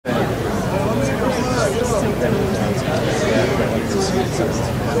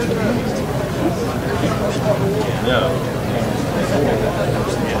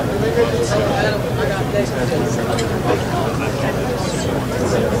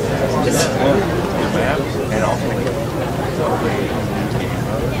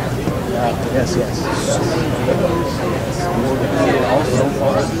Yes, yes.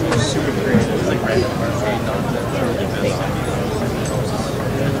 Also super creative. It's like random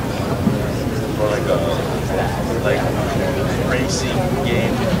or like racing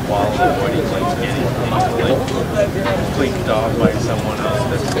game while avoiding like getting clicked off by someone else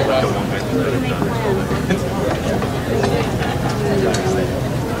that's like a moment that have done.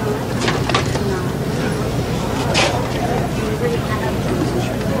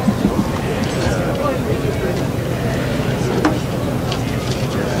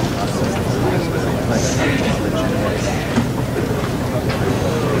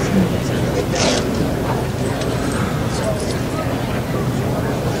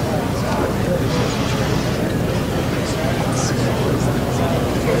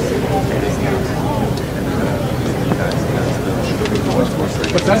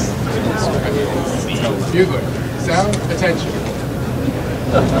 What's that? Bugler. Sound, attention.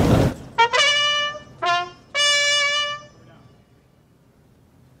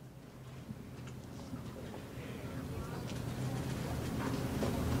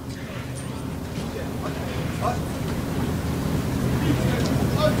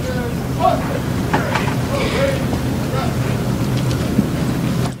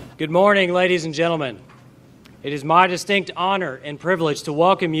 Good morning, ladies and gentlemen. It is my distinct honor and privilege to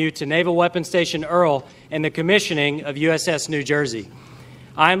welcome you to Naval Weapons Station Earle and the commissioning of USS New Jersey.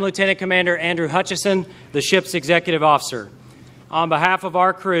 I am Lieutenant Commander Andrew Hutchison, the ship's executive officer. On behalf of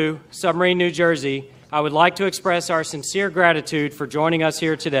our crew, Submarine New Jersey, I would like to express our sincere gratitude for joining us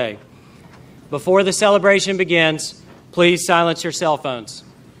here today. Before the celebration begins, please silence your cell phones.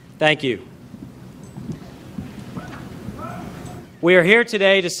 Thank you. We are here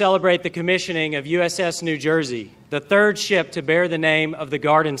today to celebrate the commissioning of USS New Jersey, the third ship to bear the name of the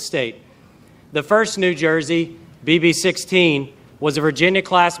Garden State. The first New Jersey, BB-16, was a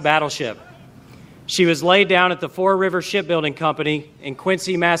Virginia-class battleship. She was laid down at the Four River Shipbuilding Company in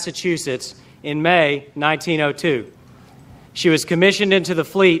Quincy, Massachusetts in May 1902. She was commissioned into the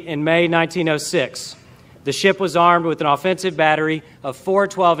fleet in May 1906. The ship was armed with an offensive battery of 4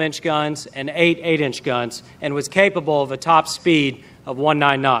 12-inch guns and 8 8-inch guns and was capable of a top speed of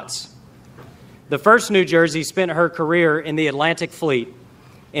 19 knots. The first New Jersey spent her career in the Atlantic Fleet.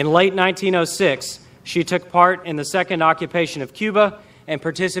 In late 1906, she took part in the second occupation of Cuba and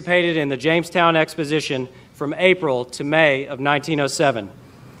participated in the Jamestown Exposition from April to May of 1907.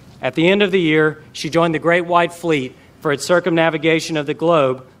 At the end of the year, she joined the Great White Fleet for its circumnavigation of the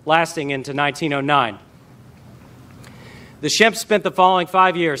globe, lasting into 1909. The ship spent the following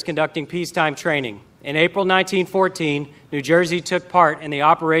 5 years conducting peacetime training. In April 1914, New Jersey took part in the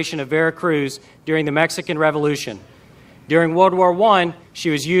operation of Veracruz during the Mexican Revolution. During World War I, she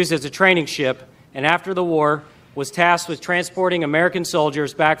was used as a training ship, and after the war, was tasked with transporting American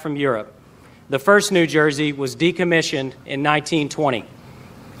soldiers back from Europe. The first New Jersey was decommissioned in 1920.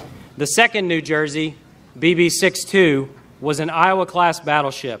 The second New Jersey, BB-62, was an Iowa-class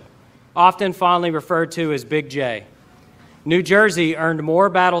battleship, often fondly referred to as Big J. New Jersey earned more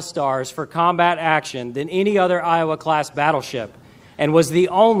battle stars for combat action than any other Iowa-class battleship and was the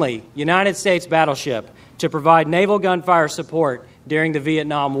only United States battleship to provide naval gunfire support during the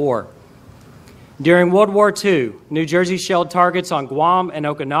Vietnam War. During World War II, New Jersey shelled targets on Guam and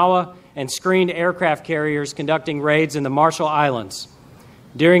Okinawa and screened aircraft carriers conducting raids in the Marshall Islands.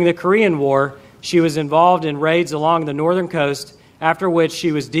 During the Korean War, she was involved in raids along the northern coast, after which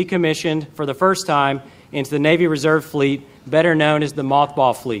she was decommissioned for the first time into the Navy Reserve Fleet, better known as the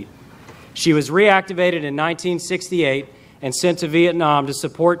Mothball Fleet. She was reactivated in 1968 and sent to Vietnam to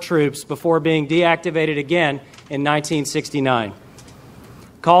support troops before being deactivated again in 1969.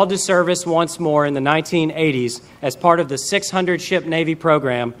 Called to service once more in the 1980s as part of the 600-ship Navy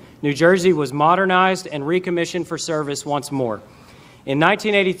program, New Jersey was modernized and recommissioned for service once more. In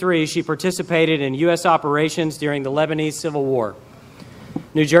 1983, she participated in U.S. operations during the Lebanese Civil War.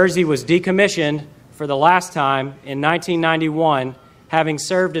 New Jersey was decommissioned for the last time in 1991, having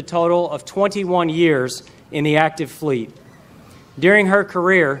served a total of 21 years in the active fleet. During her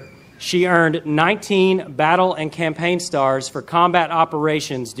career, she earned 19 battle and campaign stars for combat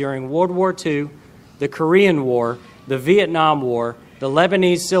operations during World War II, the Korean War, the Vietnam War, the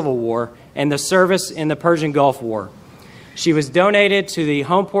Lebanese Civil War, and the service in the Persian Gulf War. She was donated to the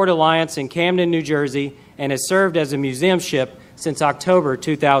Homeport Alliance in Camden, New Jersey, and has served as a museum ship since October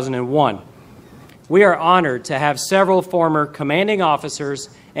 2001. we are honored to have several former commanding officers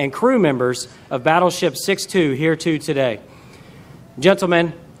and crew members of Battleship 6-2 here too today.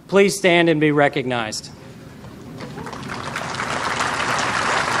 Gentlemen, please stand and be recognized.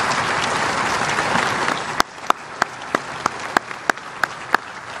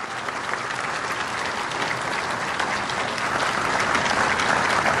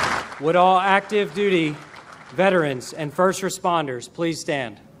 Would all active duty veterans and first responders please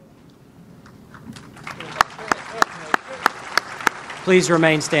stand? Please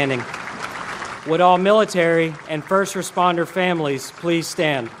remain standing. Would all military and first responder families please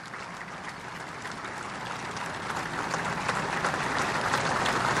stand?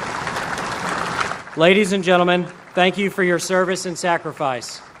 Ladies and gentlemen, thank you for your service and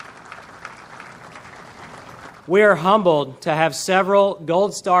sacrifice. We are humbled to have several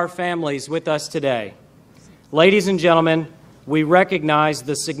Gold Star families with us today. Ladies and gentlemen, we recognize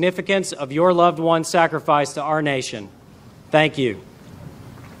the significance of your loved one's sacrifice to our nation. Thank you.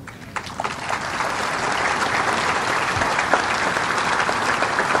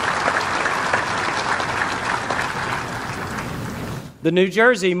 The New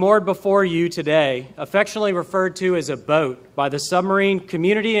Jersey moored before you today, affectionately referred to as a boat by the submarine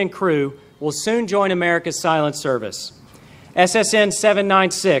community and crew, will soon join America's silent service. SSN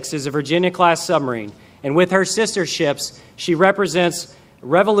 796 is a Virginia-class submarine, and with her sister ships, she represents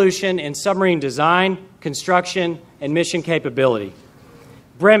revolution in submarine design, construction, and mission capability.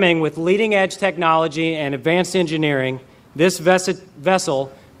 Brimming with leading-edge technology and advanced engineering, this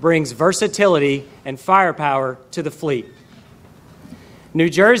vessel brings versatility and firepower to the fleet. New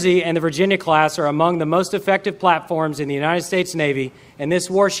Jersey and the Virginia class are among the most effective platforms in the United States Navy, and this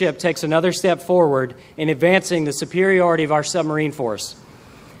warship takes another step forward in advancing the superiority of our submarine force.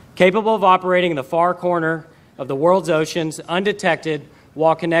 Capable of operating in the far corner of the world's oceans undetected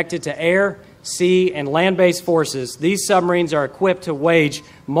while connected to air, sea, and land-based forces, these submarines are equipped to wage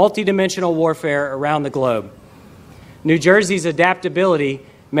multidimensional warfare around the globe. New Jersey's adaptability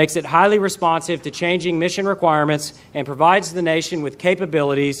makes it highly responsive to changing mission requirements and provides the nation with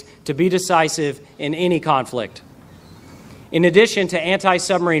capabilities to be decisive in any conflict. In addition to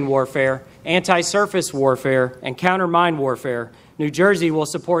anti-submarine warfare, anti-surface warfare, and counter-mine warfare, New Jersey will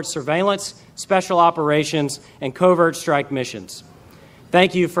support surveillance, special operations, and covert strike missions.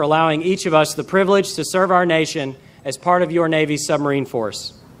 Thank you for allowing each of us the privilege to serve our nation as part of your Navy's submarine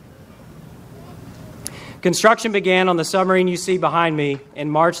force. Construction began on the submarine you see behind me in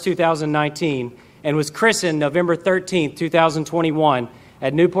March 2019 and was christened November 13, 2021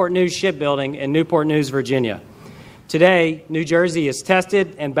 at Newport News Shipbuilding in Newport News, Virginia. Today, New Jersey is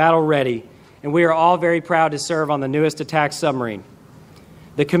tested and battle ready, and we are all very proud to serve on the newest attack submarine.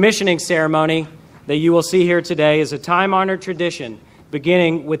 The commissioning ceremony that you will see here today is a time-honored tradition,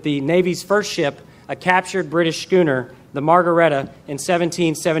 beginning with the Navy's first ship, a captured British schooner, the Margaretta, in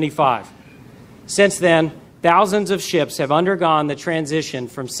 1775. Since then, thousands of ships have undergone the transition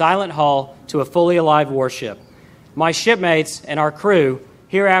from silent hull to a fully alive warship. My shipmates and our crew,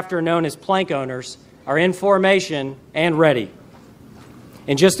 hereafter known as plank owners, are in formation and ready.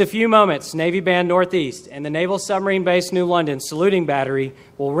 In just a few moments, Navy Band Northeast and the Naval Submarine Base New London Saluting Battery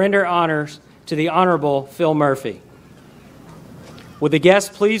will render honors to the Honorable Phil Murphy. Would the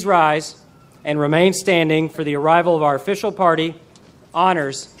guests please rise and remain standing for the arrival of our official party,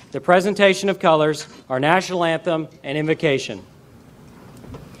 honors, the presentation of colors, our national anthem, and invocation.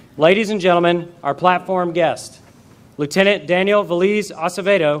 Ladies and gentlemen, our platform guest, Lieutenant Daniel Veliz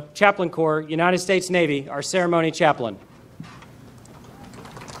Acevedo, Chaplain Corps, United States Navy, our ceremony chaplain.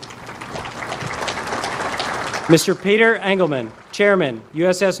 Mr. Peter Engelman, Chairman,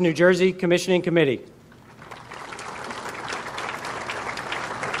 USS New Jersey Commissioning Committee.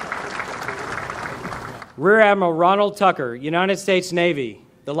 Rear Admiral Ronald Tucker, United States Navy,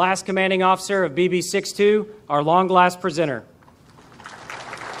 the last commanding officer of BB-62, our long-last presenter.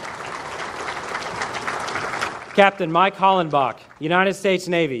 Captain Mike Hollenbach, United States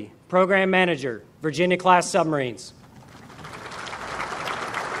Navy, Program Manager, Virginia-class submarines.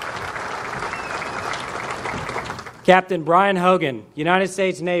 Captain Brian Hogan, United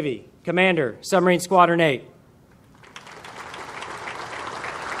States Navy, Commander, Submarine Squadron 8.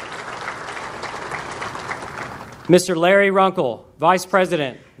 Mr. Larry Runkle, Vice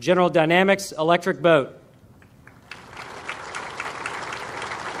President, General Dynamics Electric Boat.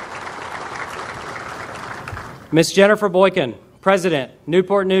 Ms. Jennifer Boykin, President,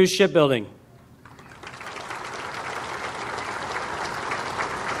 Newport News Shipbuilding.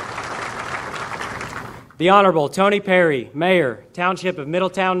 The Honorable Tony Perry, Mayor, Township of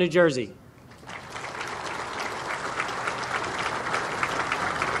Middletown, New Jersey.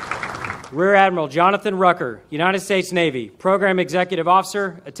 Rear Admiral Jonathan Rucker, United States Navy, Program Executive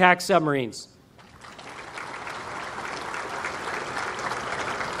Officer, Attack Submarines.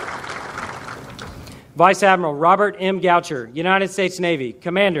 Vice Admiral Robert M. Goucher, United States Navy,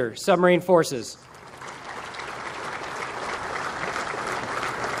 Commander, Submarine Forces.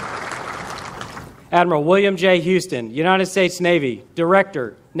 Admiral William J. Houston, United States Navy,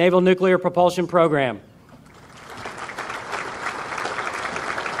 Director, Naval Nuclear Propulsion Program.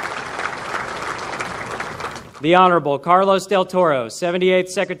 The Honorable Carlos Del Toro, 78th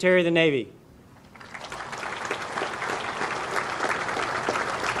Secretary of the Navy.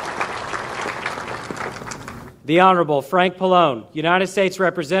 The Honorable Frank Pallone, United States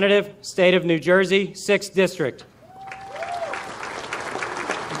Representative, State of New Jersey, 6th District.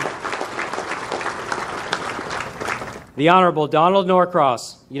 The Honorable Donald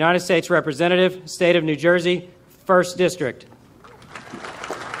Norcross, United States Representative, State of New Jersey, 1st District.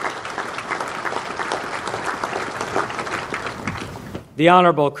 The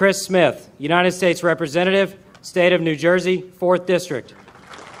Honorable Chris Smith, United States Representative, State of New Jersey, 4th District.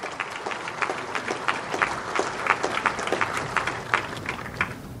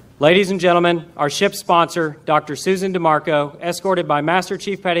 Ladies and gentlemen, our ship sponsor, Dr. Susan DeMarco, escorted by Master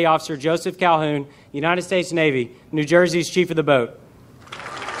Chief Petty Officer Joseph Calhoun, United States Navy, New Jersey's Chief of the Boat.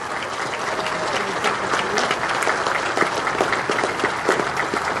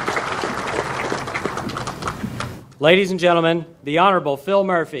 Ladies and gentlemen, the Honorable Phil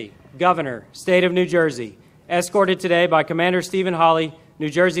Murphy, Governor, State of New Jersey, escorted today by Commander Stephen Hawley, New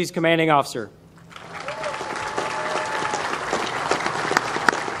Jersey's Commanding Officer.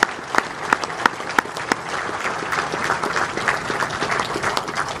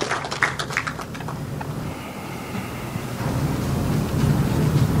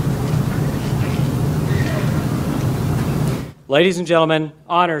 Ladies and gentlemen,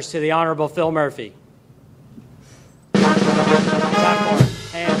 honors to the Honorable Phil Murphy. Platform,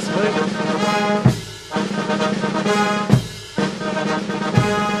 hands moving.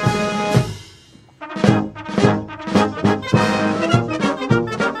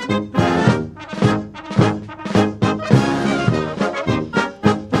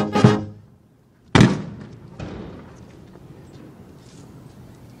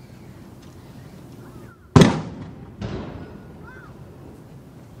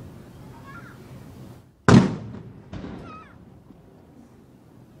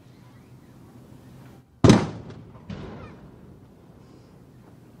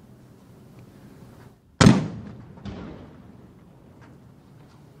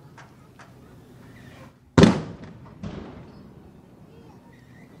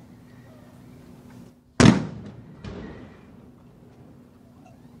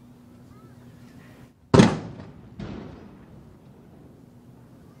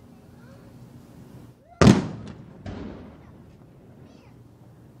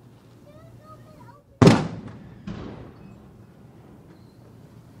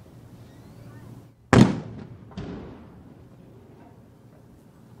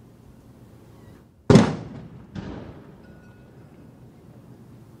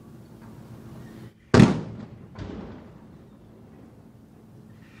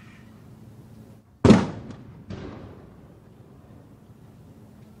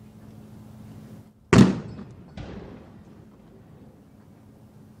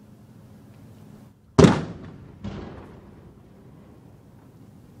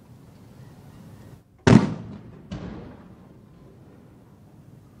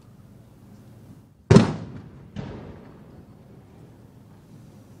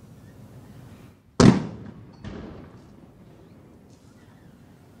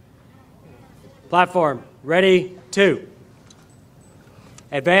 Platform, ready, 2.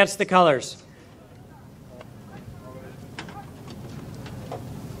 Advance the colors.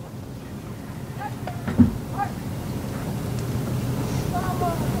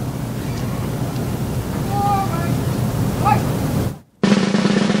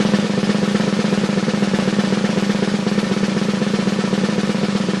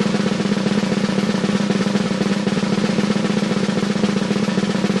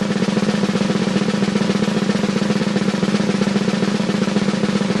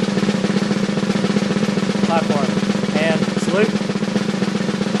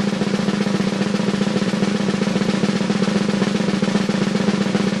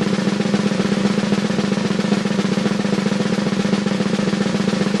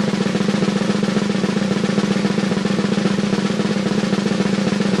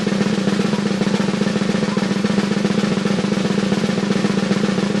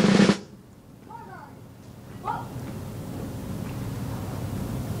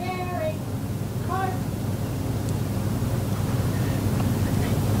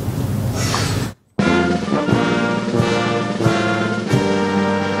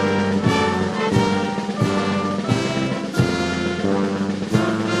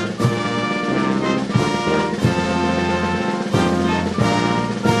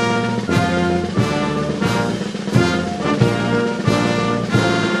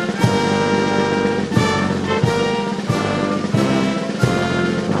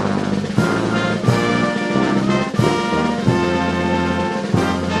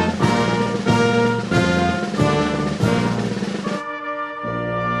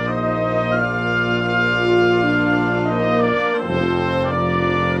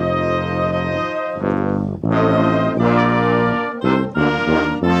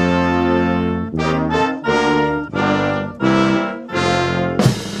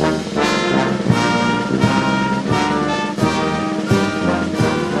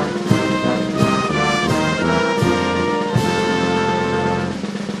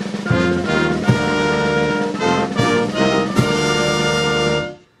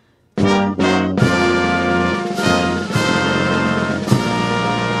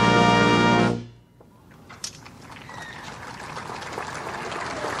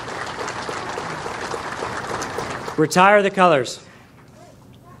 Retire the colors.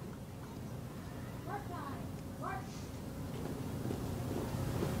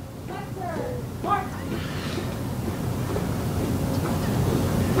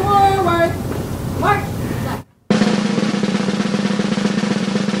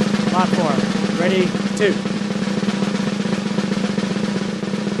 Platform. Ready, 2.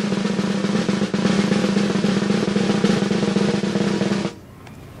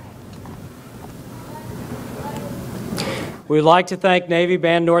 We would like to thank Navy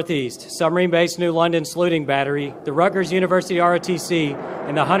Band Northeast, Submarine Base New London Saluting Battery, the Rutgers University ROTC,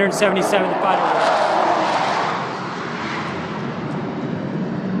 and the 177th Fighter Wing.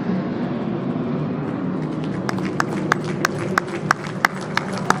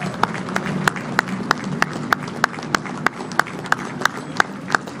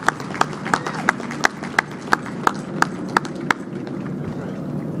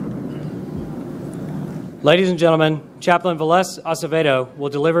 Ladies and gentlemen, Chaplain Velez Acevedo will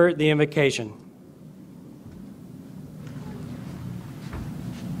deliver the invocation.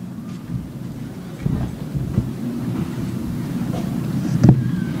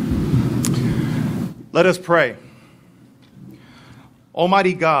 Let us pray.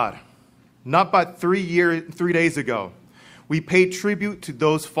 Almighty God, not but 3 days ago, we paid tribute to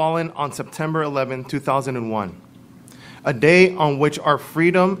those fallen on September 11, 2001, a day on which our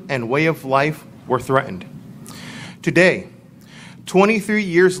freedom and way of life were threatened. Today, 23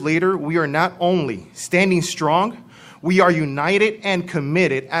 years later, we are not only standing strong, we are united and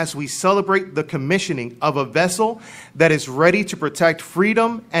committed as we celebrate the commissioning of a vessel that is ready to protect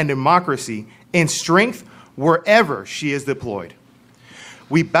freedom and democracy in strength wherever she is deployed.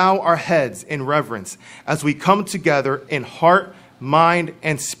 We bow our heads in reverence as we come together in heart, mind,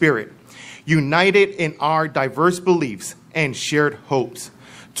 and spirit, united in our diverse beliefs and shared hopes,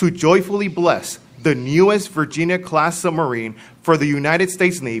 to joyfully bless the newest Virginia-class submarine for the United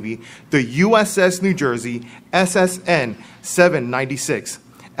States Navy, the USS New Jersey, SSN 796,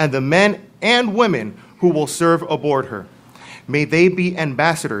 and the men and women who will serve aboard her. May they be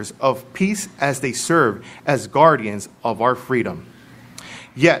ambassadors of peace as they serve as guardians of our freedom.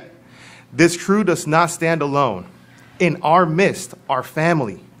 Yet, this crew does not stand alone. In our midst are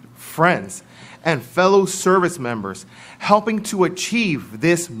family, friends, and fellow service members helping to achieve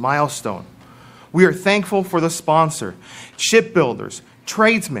this milestone. We are thankful for the sponsor, shipbuilders,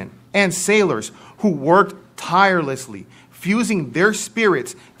 tradesmen, and sailors who worked tirelessly, fusing their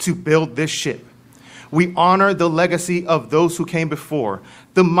spirits to build this ship. We honor the legacy of those who came before,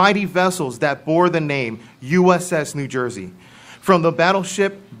 the mighty vessels that bore the name USS New Jersey. From the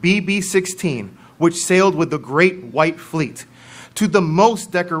battleship BB-16, which sailed with the Great White Fleet, to the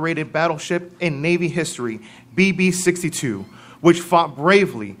most decorated battleship in Navy history, BB-62, which fought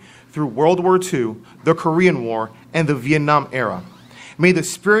bravely through World War II, the Korean War, and the Vietnam era. May the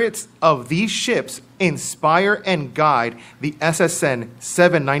spirits of these ships inspire and guide the SSN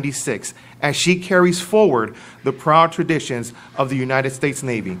 796 as she carries forward the proud traditions of the United States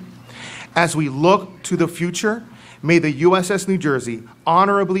Navy. As we look to the future, may the USS New Jersey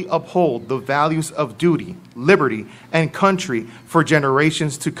honorably uphold the values of duty, liberty, and country for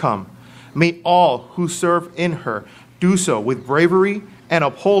generations to come. May all who serve in her do so with bravery and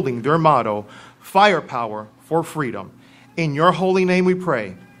upholding their motto, firepower for freedom. In your holy name we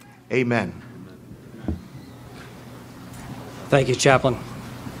pray. Amen. Thank you, Chaplain.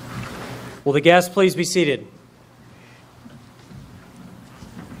 Will the guests please be seated?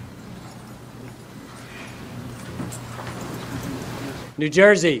 New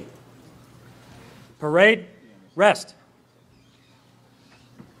Jersey, parade, rest.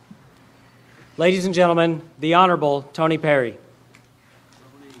 Ladies and gentlemen, the Honorable Tony Perry.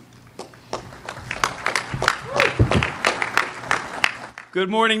 Good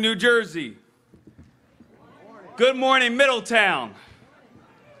morning, New Jersey. Good morning, Middletown.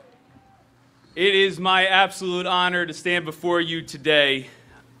 It is my absolute honor to stand before you today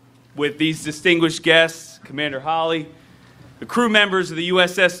with these distinguished guests, Commander Holly, the crew members of the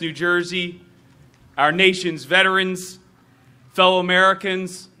USS New Jersey, our nation's veterans, fellow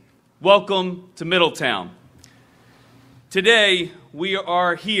Americans. Welcome to Middletown. Today, we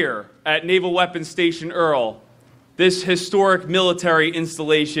are here at Naval Weapons Station Earle, this historic military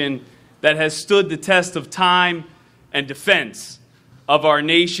installation that has stood the test of time and defense of our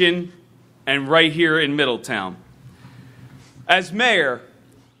nation and right here in Middletown. As mayor,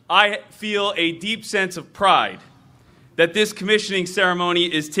 I feel a deep sense of pride that this commissioning ceremony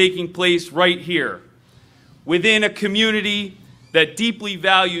is taking place right here within a community that deeply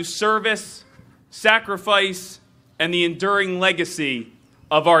values service, sacrifice, and the enduring legacy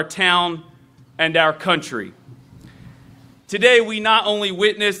of our town and our country. Today, we not only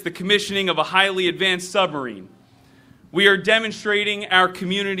witness the commissioning of a highly advanced submarine, we are demonstrating our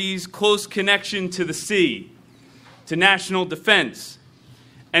community's close connection to the sea, to national defense,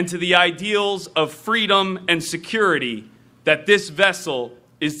 and to the ideals of freedom and security that this vessel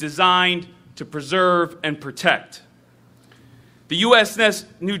is designed to preserve and protect. The USS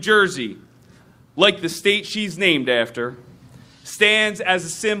New Jersey, like the state she's named after, stands as a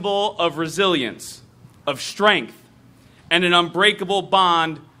symbol of resilience, of strength, and an unbreakable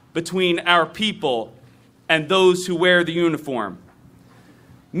bond between our people and those who wear the uniform.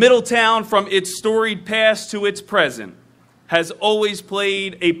 Middletown, from its storied past to its present, has always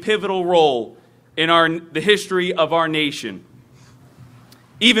played a pivotal role in the history of our nation.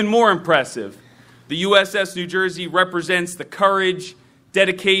 Even more impressive, the USS New Jersey represents the courage,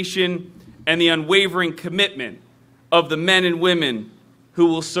 dedication, and the unwavering commitment of the men and women who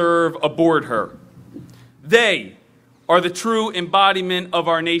will serve aboard her. They are the true embodiment of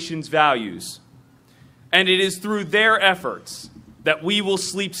our nation's values, and it is through their efforts that we will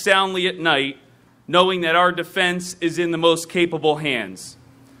sleep soundly at night, knowing that our defense is in the most capable hands.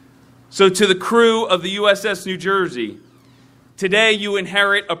 So to the crew of the USS New Jersey, today you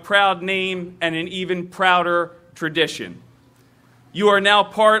inherit a proud name and an even prouder tradition. You are now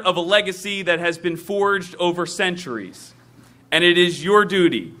part of a legacy that has been forged over centuries, and it is your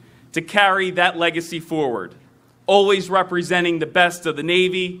duty to carry that legacy forward, always representing the best of the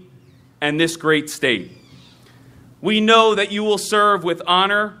Navy and this great state. We know that you will serve with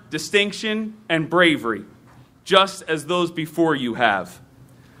honor, distinction, and bravery, just as those before you have.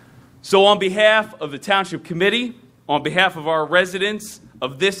 So on behalf of the Township Committee, on behalf of our residents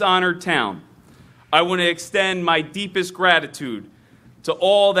of this honored town, I want to extend my deepest gratitude to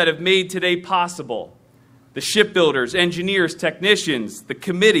all that have made today possible: the shipbuilders, engineers, technicians, the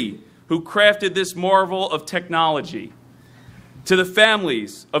committee who crafted this marvel of technology, to the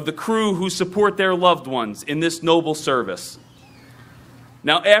families of the crew who support their loved ones in this noble service.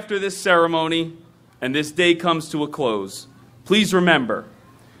 Now, after this ceremony and this day comes to a close, please remember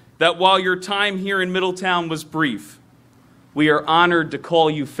that while your time here in Middletown was brief, we are honored to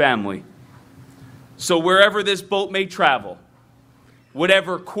call you family. So wherever this boat may travel,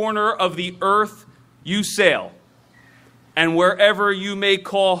 whatever corner of the earth you sail, and wherever you may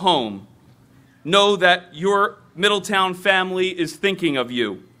call home, know that your Middletown family is thinking of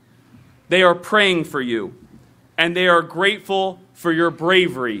you. They are praying for you, and they are grateful for your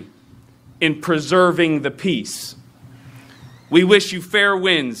bravery in preserving the peace. We wish you fair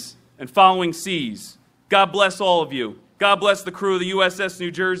winds and following seas. God bless all of you. God bless the crew of the USS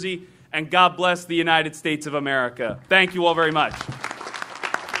New Jersey, and God bless the United States of America. Thank you all very much.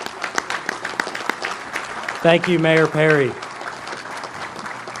 Thank you, Mayor Perry.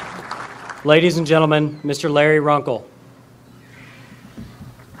 Ladies and gentlemen, Mr. Larry Runkle.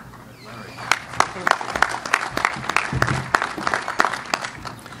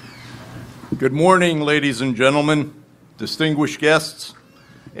 Good morning, ladies and gentlemen, distinguished guests,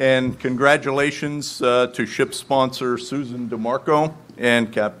 and congratulations to ship sponsor Susan DeMarco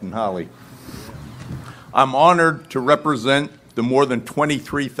and Captain Holly. I'm honored to represent the more than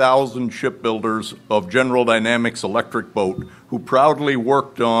 23,000 shipbuilders of General Dynamics Electric Boat who proudly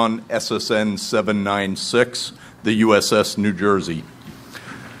worked on SSN 796, the USS New Jersey.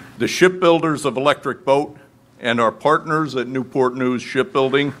 The shipbuilders of Electric Boat and our partners at Newport News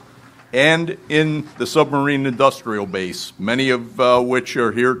Shipbuilding and in the submarine industrial base, many of which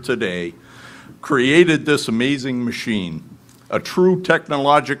are here today, created this amazing machine, a true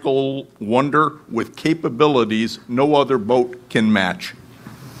technological wonder with capabilities no other boat can match.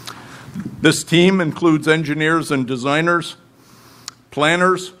 This team includes engineers and designers,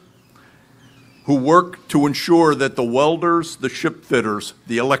 planners, who work to ensure that the welders, the ship fitters,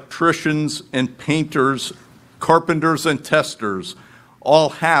 the electricians and painters, carpenters and testers all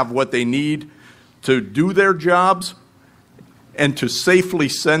have what they need to do their jobs and to safely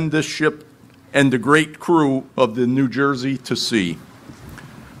send this ship and the great crew of the New Jersey to sea.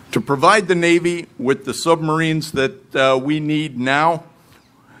 To provide the Navy with the submarines that we need now,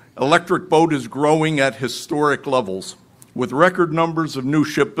 Electric Boat is growing at historic levels, with record numbers of new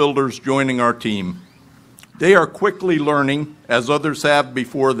shipbuilders joining our team. They are quickly learning, as others have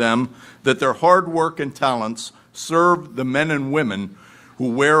before them, that their hard work and talents serve the men and women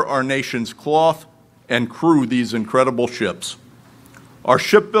who wear our nation's cloth and crew these incredible ships. Our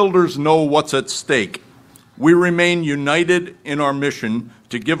shipbuilders know what's at stake. We remain united in our mission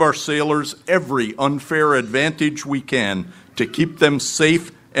to give our sailors every unfair advantage we can to keep them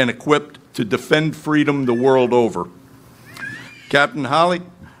safe and equipped to defend freedom the world over. Captain Holly,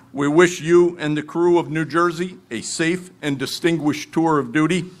 We wish you and the crew of New Jersey a safe and distinguished tour of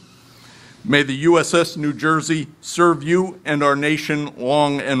duty. May the USS New Jersey serve you and our nation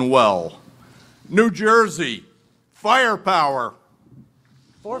long and well. New Jersey, firepower.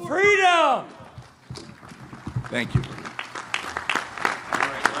 For freedom! Thank you.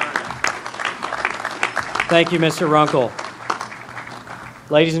 Thank you, Mr. Runkle.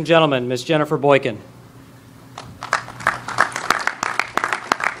 Ladies and gentlemen, Ms. Jennifer Boykin.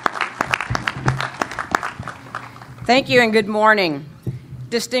 Thank you and good morning.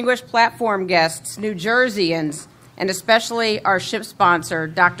 Distinguished platform guests, New Jerseyans, and especially our ship sponsor,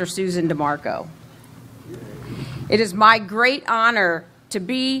 Dr. Susan DeMarco. It is my great honor to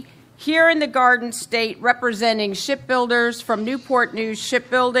be here in the Garden State representing shipbuilders from Newport News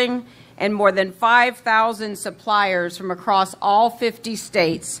Shipbuilding and more than 5,000 suppliers from across all 50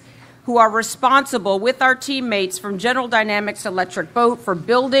 states who are responsible with our teammates from General Dynamics Electric Boat for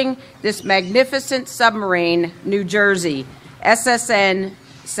building this magnificent submarine, New Jersey, SSN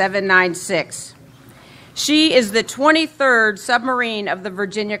 796. She is the 23rd submarine of the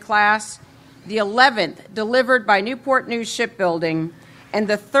Virginia class, the 11th delivered by Newport News Shipbuilding, and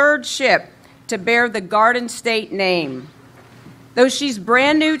the 3rd ship to bear the Garden State name. Though she's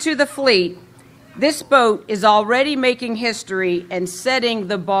brand new to the fleet, this boat is already making history and setting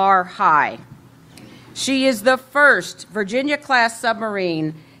the bar high. She is the first Virginia-class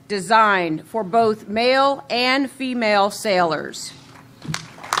submarine designed for both male and female sailors.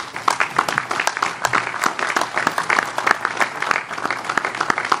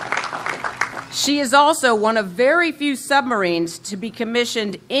 She is also one of very few submarines to be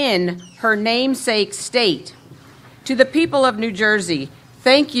commissioned in her namesake state. To the people of New Jersey,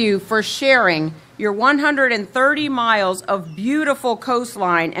 thank you for sharing your 130 miles of beautiful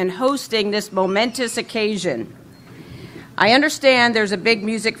coastline and hosting this momentous occasion. I understand there's a big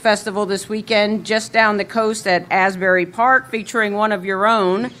music festival this weekend just down the coast at Asbury Park featuring one of your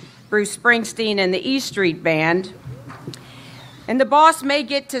own, Bruce Springsteen and the E Street Band. And the boss may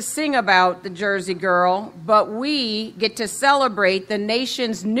get to sing about the Jersey Girl, but we get to celebrate the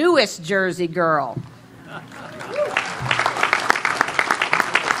nation's newest Jersey Girl.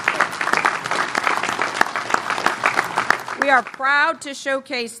 We are proud to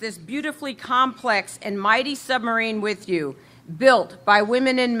showcase this beautifully complex and mighty submarine with you, built by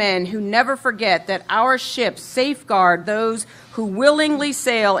women and men who never forget that our ships safeguard those who willingly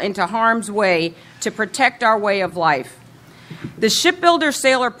sail into harm's way to protect our way of life. The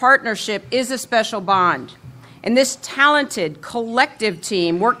Shipbuilder-Sailor Partnership is a special bond, and this talented collective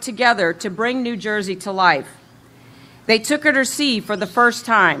team worked together to bring New Jersey to life. They took her to sea for the first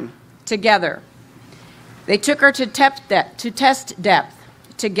time, together. They took her to test depth,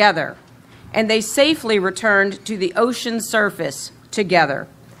 together. And they safely returned to the ocean's surface, together.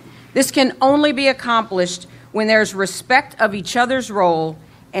 This can only be accomplished when there's respect of each other's role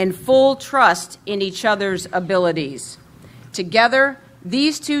and full trust in each other's abilities. Together,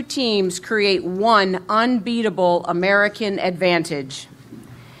 these two teams create one unbeatable American advantage.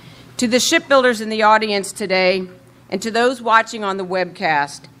 To the shipbuilders in the audience today, and to those watching on the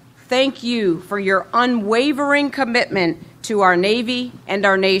webcast, thank you for your unwavering commitment to our Navy and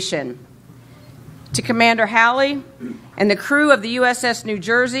our nation. To Commander Halley and the crew of the USS New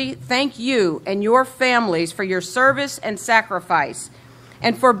Jersey, thank you and your families for your service and sacrifice,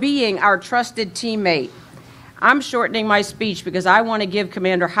 and for being our trusted teammate. I'm shortening my speech because I want to give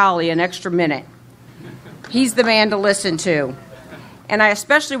Commander Halley an extra minute. He's the man to listen to. And I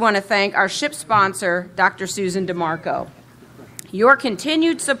especially want to thank our ship sponsor, Dr. Susan DeMarco. Your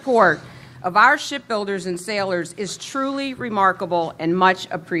continued support of our shipbuilders and sailors is truly remarkable and much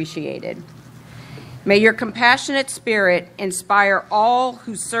appreciated. May your compassionate spirit inspire all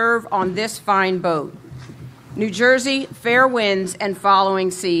who serve on this fine boat. New Jersey, fair winds and following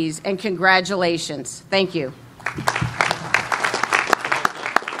seas, and congratulations. Thank you.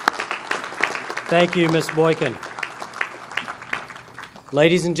 Thank you, Ms. Boykin.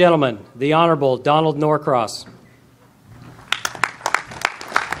 Ladies and gentlemen, the Honorable Donald Norcross.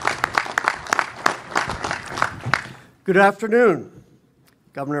 Good afternoon,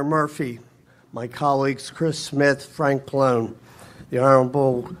 Governor Murphy, my colleagues Chris Smith, Frank Pallone, the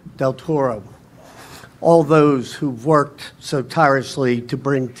Honorable Del Toro, all those who've worked so tirelessly to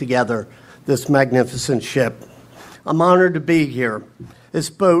bring together this magnificent ship. I'm honored to be here.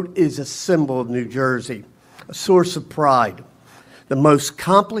 This boat is a symbol of New Jersey, a source of pride, the most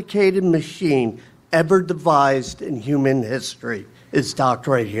complicated machine ever devised in human history is docked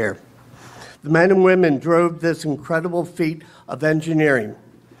right here. The men and women drove this incredible feat of engineering,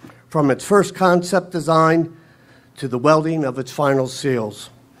 from its first concept design to the welding of its final seals.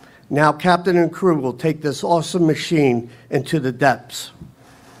 Now, captain and crew will take this awesome machine into the depths.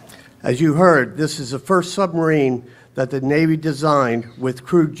 As you heard, this is the first submarine that the Navy designed with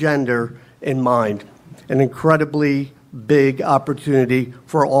crew gender in mind, an incredibly big opportunity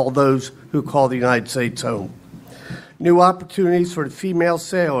for all those who call the United States home. New opportunities for the female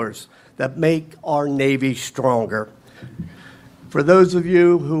sailors that make our Navy stronger. For those of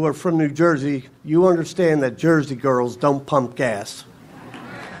you who are from New Jersey, you understand that Jersey girls don't pump gas.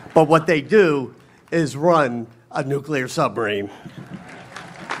 But what they do is run a nuclear submarine.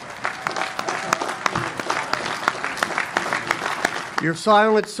 Your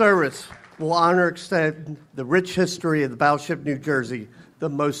silent service will honor and extend the rich history of the battleship New Jersey, the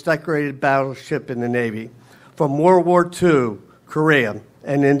most decorated battleship in the Navy. From World War II, Korea,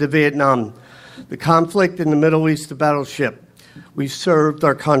 and into Vietnam, the conflict in the Middle East, the battleship, we served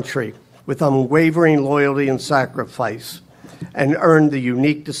our country with unwavering loyalty and sacrifice, and earned the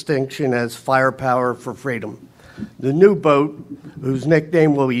unique distinction as Firepower for Freedom. The new boat, whose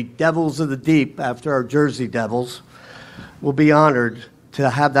nickname will be Devils of the Deep after our Jersey Devils, will be honored to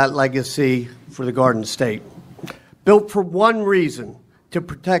have that legacy for the Garden State. Built for one reason, to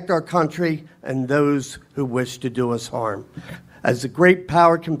protect our country and those who wish to do us harm. As the great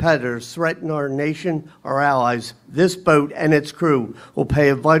power competitors threaten our nation, our allies, this boat and its crew will play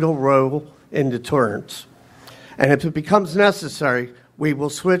a vital role in deterrence. And if it becomes necessary, we will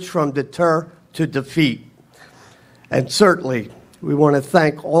switch from deter to defeat. And certainly, we want to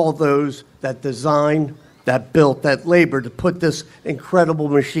thank all those that designed, that built, that labored to put this incredible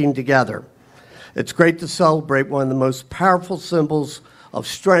machine together. It's great to celebrate one of the most powerful symbols of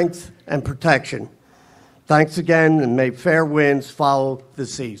strength and protection. Thanks again, and may fair winds follow the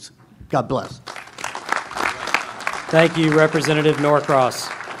seas. God bless. Thank you, Representative Norcross.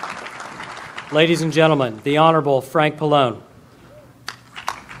 Ladies and gentlemen, the Honorable Frank Pallone.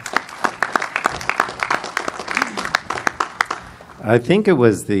 I think it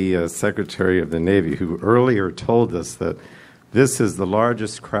was the Secretary of the Navy who earlier told us that this is the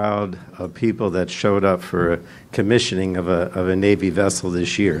largest crowd of people that showed up for a commissioning of a Navy vessel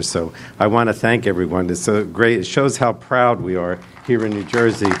this year. So I want to thank everyone. It's so great. It shows how proud we are here in New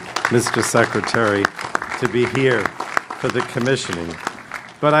Jersey, Mr. Secretary, to be here for the commissioning.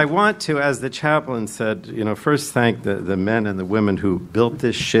 But I want to, as the chaplain said, first thank the men and the women who built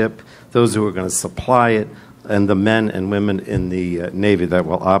this ship, those who are going to supply it, and the men and women in the Navy that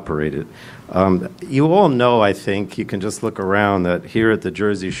will operate it. You all know, I think, you can just look around, that here at the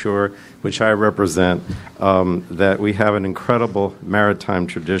Jersey Shore, which I represent, that we have an incredible maritime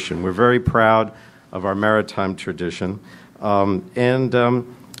tradition. We're very proud of our maritime tradition.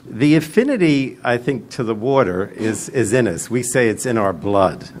 The affinity, I think, to the water is in us. We say it's in our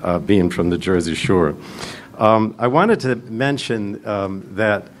blood, being from the Jersey Shore. I wanted to mention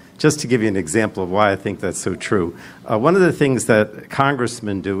that, just to give you an example of why I think that's so true, one of the things that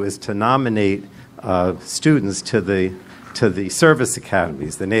congressmen do is to nominate students to the service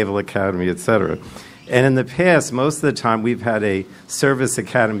academies, the Naval Academy, et cetera. And in the past, most of the time, we've had a Service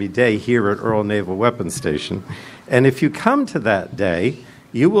Academy Day here at Earle Naval Weapons Station. And if you come to that day,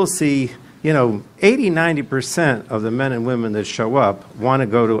 you will see, 80–90% of the men and women that show up want to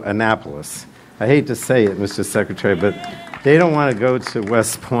go to Annapolis. I hate to say it, Mr. Secretary, but they don't want to go to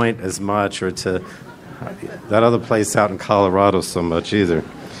West Point as much, or to that other place out in Colorado so much either.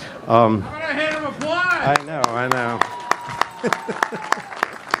 I'm going to hand him applause. I know.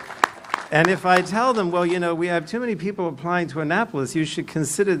 And if I tell them, well, we have too many people applying to Annapolis, you should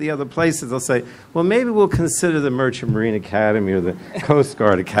consider the other places, they'll say, well, maybe we'll consider the Merchant Marine Academy or the Coast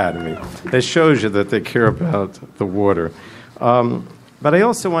Guard Academy. That shows you that they care about the water. But I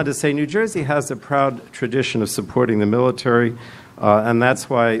also wanted to say New Jersey has a proud tradition of supporting the military, and that's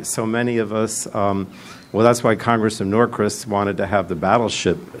why so many of us, that's why Congressman Norcross wanted to have the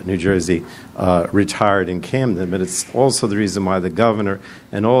battleship New Jersey retired in Camden, but it's also the reason why the governor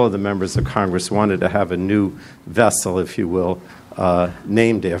and all of the members of Congress wanted to have a new vessel, if you will,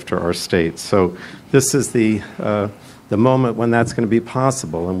 named after our state. So this is the moment when that's going to be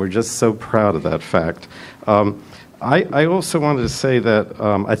possible, and we're just so proud of that fact. I also wanted to say that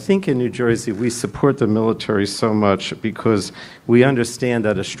I think in New Jersey we support the military so much because we understand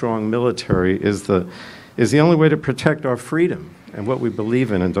that a strong military is the only way to protect our freedom and what we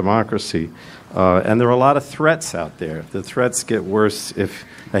believe in democracy. And there are a lot of threats out there. The threats get worse,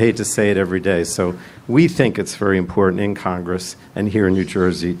 I hate to say it, every day. So we think it's very important in Congress and here in New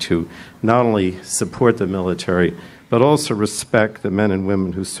Jersey to not only support the military, but also respect the men and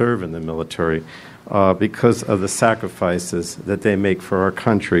women who serve in the military. Because of the sacrifices that they make for our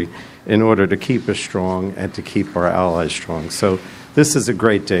country in order to keep us strong and to keep our allies strong. So This is a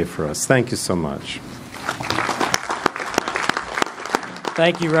great day for us. Thank you so much.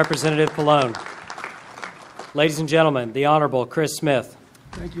 Thank you, Representative Pallone. Ladies and gentlemen, the Honorable Chris Smith.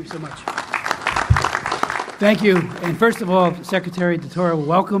 Thank you so much. Thank you. And first of all, Secretary DeToro,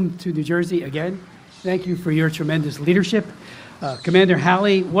 welcome to New Jersey again. Thank you for your tremendous leadership. Commander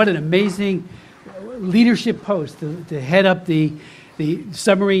Halley, what an amazing leadership post to head up the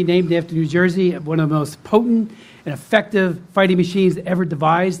submarine named after New Jersey, one of the most potent and effective fighting machines ever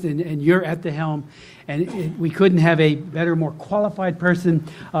devised, and you're at the helm. And we couldn't have a better, more qualified person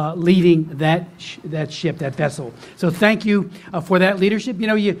leading that ship, that vessel. So thank you for that leadership. You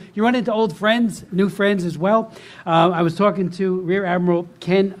know, you run into old friends, new friends as well. I was talking to Rear Admiral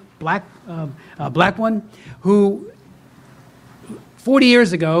Ken Blackone, who 40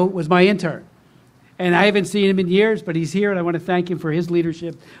 years ago was my intern. And I haven't seen him in years, but he's here, and I want to thank him for his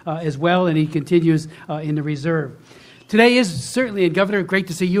leadership as well, and he continues in the reserve. Today is certainly, and Governor, great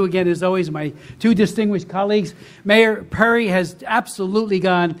to see you again as always, my two distinguished colleagues. Mayor Perry has absolutely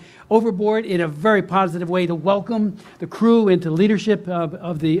gone overboard in a very positive way to welcome the crew into leadership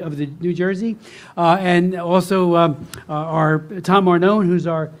of the New Jersey, and also our Tom Arnone, who's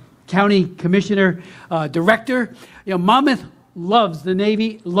our county commissioner director. You know, Monmouth loves the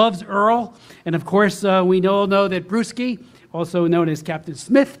Navy, loves Earle, and of course we all know that Brewski, also known as Captain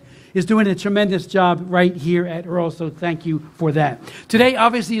Smith, is doing a tremendous job right here at Earle, so thank you for that. Today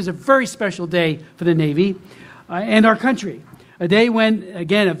obviously is a very special day for the Navy and our country, a day when,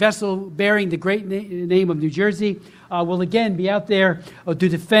 again, a vessel bearing the great name of New Jersey will again be out there to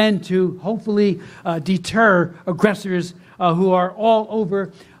defend, to hopefully deter aggressors who are all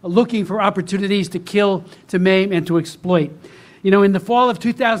over looking for opportunities to kill, to maim, and to exploit. You know, in the fall of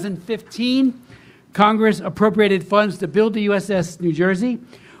 2015, Congress appropriated funds to build the USS New Jersey.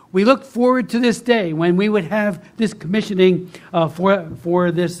 We look forward to this day when we would have this commissioning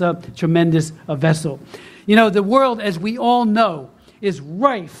for this tremendous vessel. You know, the world, as we all know, is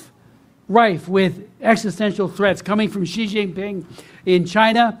rife with existential threats coming from Xi Jinping in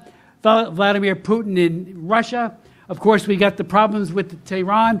China, Vladimir Putin in Russia. Of course, we got the problems with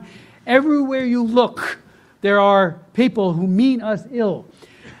Tehran. Everywhere you look, there are people who mean us ill.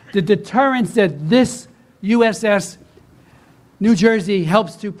 The deterrence that this USS New Jersey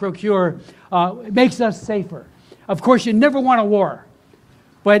helps to procure makes us safer. Of course, you never want a war,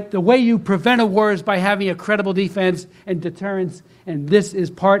 but the way you prevent a war is by having a credible defense and deterrence, and this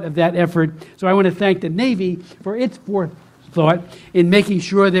is part of that effort. So I want to thank the Navy for its forethought in making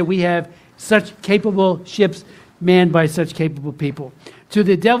sure that we have such capable ships manned by such capable people. To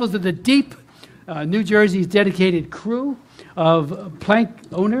the Devils of the Deep, New Jersey's dedicated crew of plank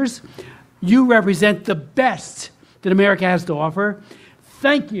owners, you represent the best that America has to offer.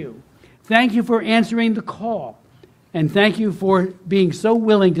 Thank you. Thank you for answering the call. And thank you for being so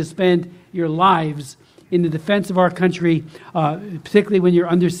willing to spend your lives in the defense of our country, particularly when you're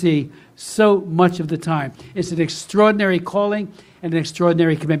undersea, so much of the time. It's an extraordinary calling and an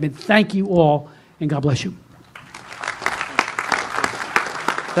extraordinary commitment. Thank you all, and God bless you.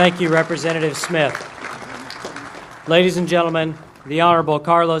 Thank you, Representative Smith. Ladies and gentlemen, the Honorable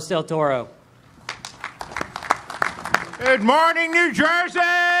Carlos Del Toro. Good morning, New Jersey!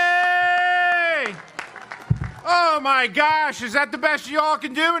 Oh my gosh, is that the best you all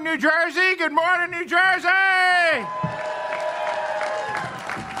can do in New Jersey? Good morning, New Jersey! I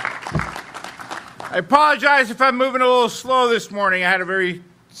apologize if I'm moving a little slow this morning. I had a very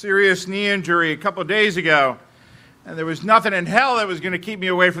serious knee injury a couple of days ago, and there was nothing in hell that was going to keep me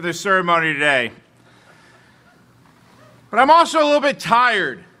away from this ceremony today. But I'm also a little bit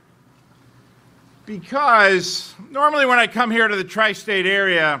tired, because normally when I come here to the tri-state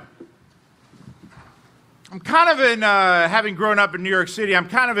area, I'm kind of in, having grown up in New York City, I'm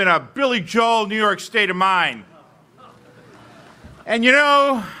kind of in a Billy Joel New York state of mind. And you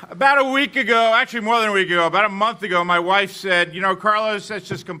know, about a week ago, actually more than a week ago, about a month ago, my wife said, you know, Carlos, that's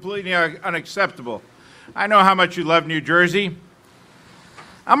just completely unacceptable. I know how much you love New Jersey.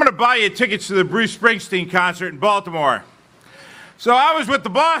 I'm going to buy you tickets to the Bruce Springsteen concert in Baltimore. So I was with the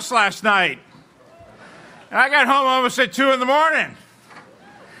boss last night, and I got home almost at 2 in the morning.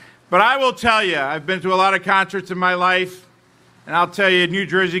 But I will tell you, I've been to a lot of concerts in my life, and I'll tell you, New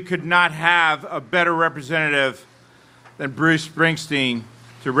Jersey could not have a better representative than Bruce Springsteen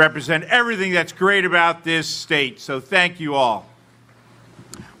to represent everything that's great about this state. So thank you all.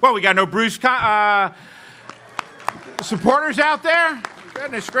 Well, we got no Bruce supporters out there?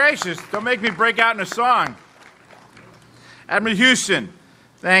 Goodness gracious, don't make me break out in a song. Admiral Houston,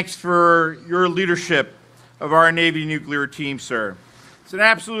 thanks for your leadership of our Navy nuclear team, sir. It's an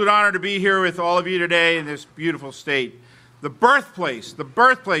absolute honor to be here with all of you today in this beautiful state. the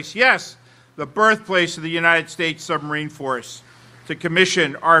birthplace, yes, the birthplace of the United States Submarine Force, to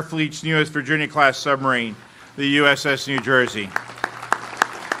commission our fleet's newest Virginia-class submarine, the USS New Jersey.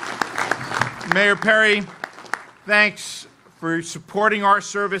 Mayor Perry, thanks for supporting our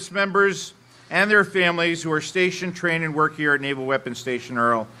service members and their families who are stationed, trained, and work here at Naval Weapons Station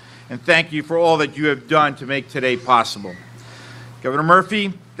Earle, and thank you for all that you have done to make today possible. Governor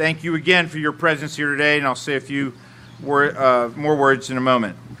Murphy, thank you again for your presence here today, and I'll say a few more words in a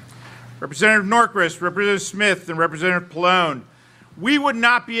moment. Representative Norquist, Representative Smith, and Representative Pallone, we would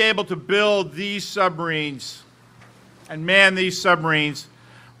not be able to build these submarines and man these submarines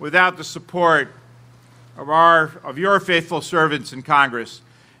without the support of your faithful servants in Congress.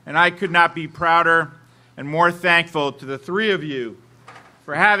 And I could not be prouder and more thankful to the three of you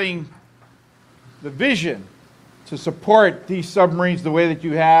for having the vision to support these submarines the way that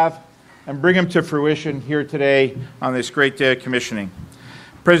you have and bring them to fruition here today on this great day of commissioning.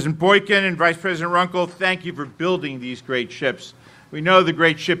 President Boykin and Vice President Runkle, thank you for building these great ships. We know the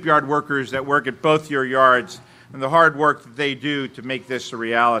great shipyard workers that work at both your yards and the hard work that they do to make this a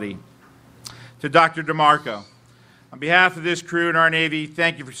reality. To Dr. DeMarco, on behalf of this crew and our Navy,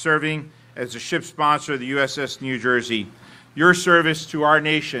 thank you for serving as the ship sponsor of the USS New Jersey. Your service to our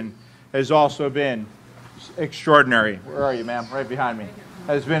nation has also been extraordinary. Where are you, ma'am? Right behind me.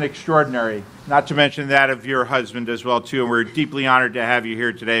 Has been extraordinary, not to mention that of your husband as well, too, and we're deeply honored to have you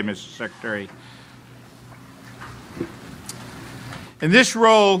here today, Mr. Secretary. In this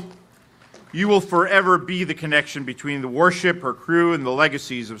role, you will forever be the connection between the warship, her crew, and the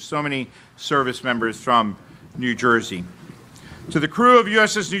legacies of so many service members from New Jersey. To the crew of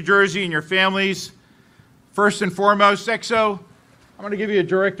USS New Jersey and your families, first and foremost, XO, I'm going to give you a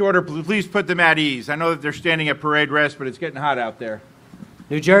direct order. Please put them at ease. I know that they're standing at parade rest, but it's getting hot out there.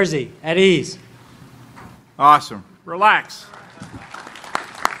 New Jersey, at ease. Awesome. Relax.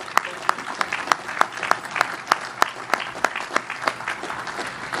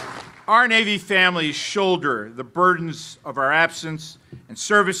 Our Navy families shoulder the burdens of our absence and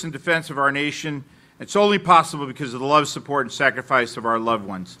service and defense of our nation. It's only possible because of the love, support, and sacrifice of our loved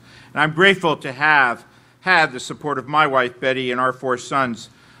ones. And I'm grateful to have had the support of my wife, Betty, and our 4 sons,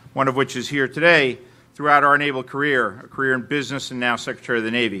 one of which is here today, throughout our naval career, a career in business and now Secretary of the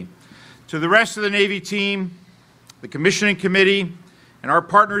Navy. To the rest of the Navy team, the commissioning committee, and our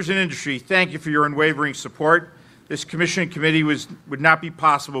partners in industry, thank you for your unwavering support. This commissioning committee would not be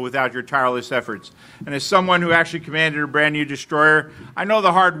possible without your tireless efforts. And as someone who actually commanded a brand new destroyer, I know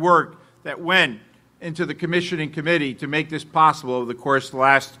the hard work that went into the commissioning committee to make this possible over the course of the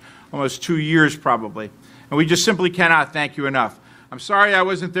last almost 2 years probably. And we just simply cannot thank you enough. I'm sorry I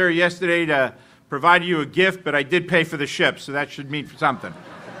wasn't there yesterday to provide you a gift, but I did pay for the ship, so that should mean something.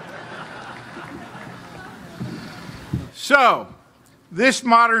 So, this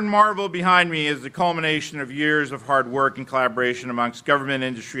modern marvel behind me is the culmination of years of hard work and collaboration amongst government,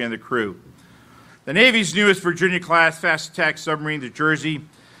 industry, and the crew. The Navy's newest Virginia-class fast attack submarine, the Jersey,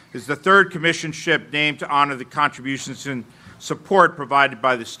 is the 3rd commissioned ship named to honor the contributions and support provided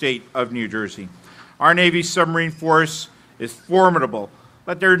by the state of New Jersey. Our Navy's submarine force is formidable.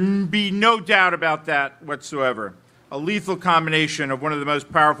 Let there be no doubt about that whatsoever. A lethal combination of one of the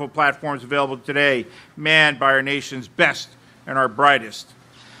most powerful platforms available today, manned by our nation's best and our brightest.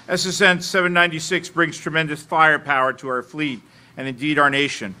 SSN 796 brings tremendous firepower to our fleet and indeed our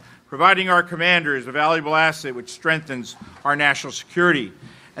nation, providing our commanders a valuable asset which strengthens our national security.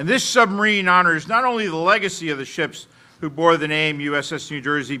 And this submarine honors not only the legacy of the ships who bore the name USS New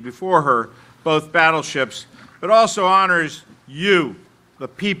Jersey before her, both battleships, but also honors you, the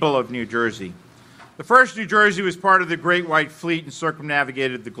people of New Jersey. The first New Jersey was part of the Great White Fleet and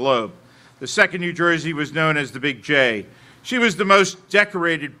circumnavigated the globe. The second New Jersey was known as the Big J. She was the most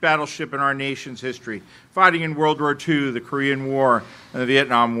decorated battleship in our nation's history, fighting in World War II, the Korean War, and the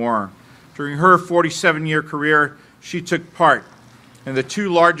Vietnam War. During her 47-year career, she took part in the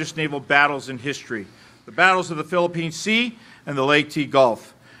 2 largest naval battles in history, the battles of the Philippine Sea and the Leyte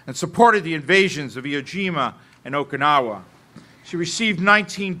Gulf, and supported the invasions of Iwo Jima and Okinawa. She received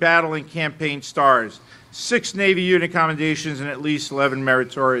 19 battle and campaign stars, 6 Navy unit commendations, and at least 11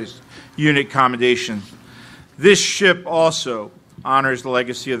 meritorious unit commendations. This ship also honors the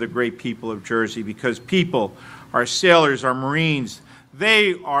legacy of the great people of Jersey because people, our sailors, our Marines,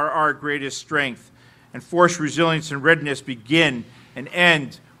 they are our greatest strength. And force resilience and readiness begin and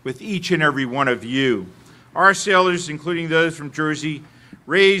end with each and every one of you. Our sailors, including those from Jersey,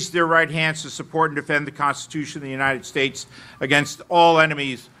 raised their right hands to support and defend the Constitution of the United States against all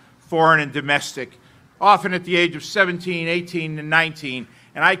enemies, foreign and domestic, often at the age of 17, 18, and 19.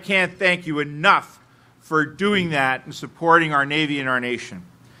 And I can't thank you enough for doing that and supporting our Navy and our nation.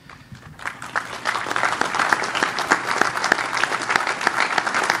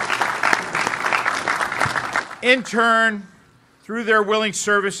 In turn, through their willing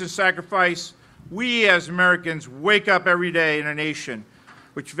service and sacrifice, we as Americans wake up every day in a nation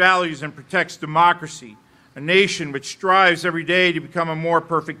which values and protects democracy, a nation which strives every day to become a more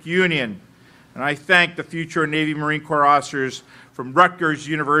perfect union. And I thank the future Navy Marine Corps officers from Rutgers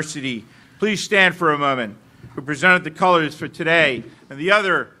University. Please stand for a moment, who presented the colors for today, and the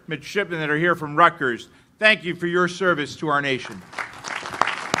other midshipmen that are here from Rutgers. Thank you for your service to our nation.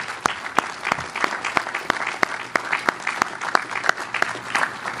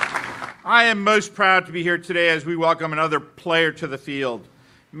 I am most proud to be here today as we welcome another player to the field,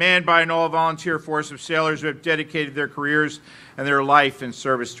 manned by an all-volunteer force of sailors who have dedicated their careers and their life in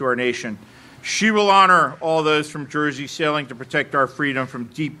service to our nation. She will honor all those from Jersey sailing to protect our freedom from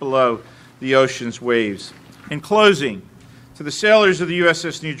deep below the ocean's waves. In closing, to the sailors of the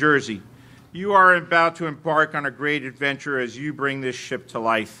USS New Jersey, you are about to embark on a great adventure as you bring this ship to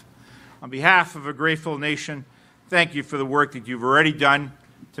life. On behalf of a grateful nation, thank you for the work that you've already done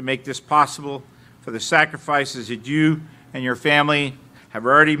to make this possible, for the sacrifices that you and your family have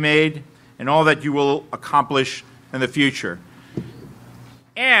already made, and all that you will accomplish in the future.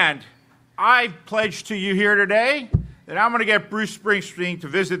 And I pledge to you here today that I'm going to get Bruce Springsteen to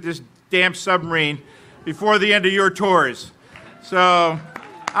visit this damn submarine before the end of your tours. So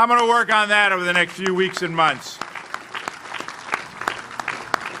I'm going to work on that over the next few weeks and months.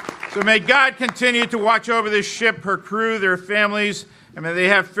 So may God continue to watch over this ship, her crew, their families, and may they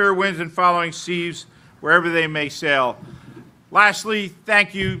have fair winds and following seas wherever they may sail. Lastly,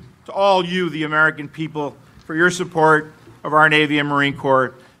 thank you to all you, the American people, for your support of our Navy and Marine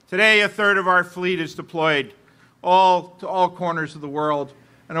Corps. Today, a third of our fleet is deployed to all corners of the world,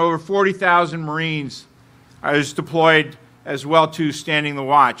 and over 40,000 Marines are deployed as well, too, standing the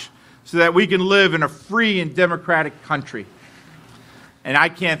watch, so that we can live in a free and democratic country. And I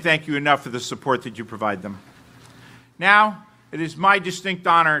can't thank you enough for the support that you provide them. Now, it is my distinct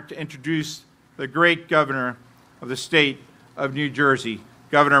honor to introduce the great governor of the state of New Jersey,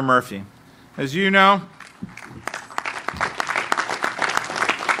 Governor Murphy. As you know,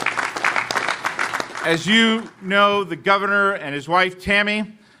 the governor and his wife,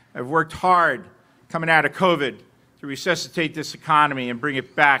 Tammy, have worked hard coming out of COVID to resuscitate this economy and bring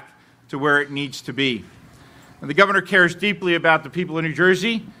it back to where it needs to be. And the governor cares deeply about the people of New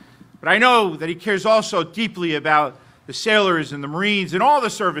Jersey, but I know that he cares also deeply about the sailors and the Marines and all the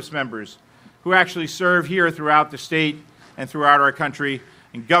service members who actually serve here throughout the state and throughout our country.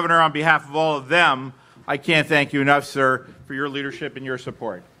 And Governor, on behalf of all of them, I can't thank you enough, sir, for your leadership and your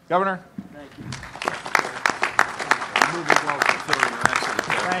support. Governor? Thank you.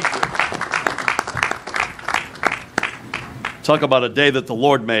 Thank you. Talk about a day that the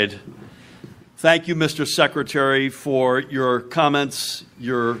Lord made. Thank you, Mr. Secretary, for your comments,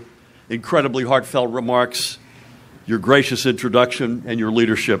 your incredibly heartfelt remarks, your gracious introduction, and your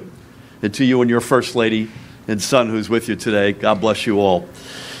leadership. And to you and your First Lady and son who's with you today, God bless you all.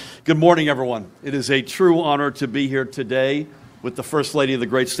 Good morning, everyone. It is a true honor to be here today with the First Lady of the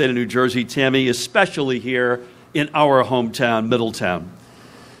great state of New Jersey, Tammy, especially here in our hometown, Middletown.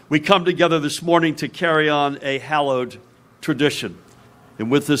 We come together this morning to carry on a hallowed tradition. And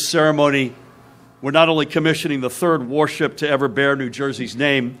with this ceremony, we're not only commissioning the third warship to ever bear New Jersey's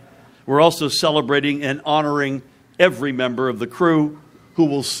name, we're also celebrating and honoring every member of the crew who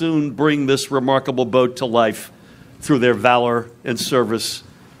will soon bring this remarkable boat to life through their valor and service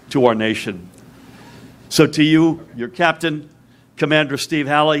to our nation. So to you, your captain, Commander Steve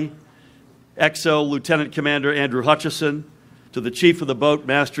Halley, XO Lieutenant Commander Andrew Hutchison, to the chief of the boat,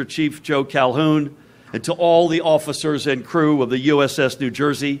 Master Chief Joe Calhoun, and to all the officers and crew of the USS New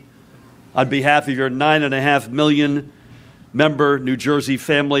Jersey, on behalf of your 9.5 million member New Jersey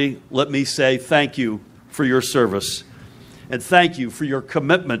family, let me say thank you for your service. And thank you for your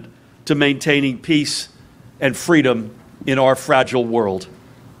commitment to maintaining peace and freedom in our fragile world.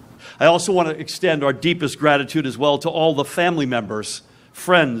 I also want to extend our deepest gratitude as well to all the family members,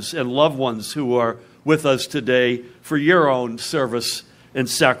 friends, and loved ones who are with us today for your own service and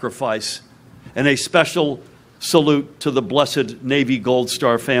sacrifice. And a special salute to the blessed Navy Gold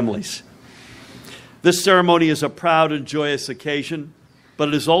Star families. This ceremony is a proud and joyous occasion, but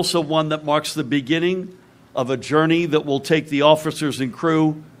it is also one that marks the beginning of a journey that will take the officers and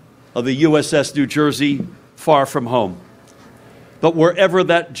crew of the USS New Jersey far from home. But wherever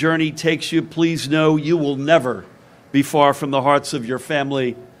that journey takes you, please know you will never be far from the hearts of your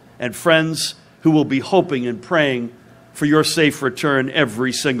family and friends who will be hoping and praying for your safe return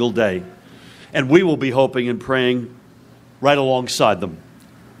every single day. and we will be hoping and praying right alongside them.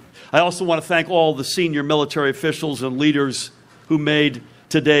 I also want to thank all the senior military officials and leaders who made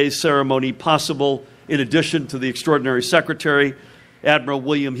today's ceremony possible, in addition to the Extraordinary Secretary, Admiral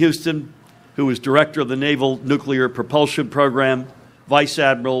William Houston, who is Director of the Naval Nuclear Propulsion Program, Vice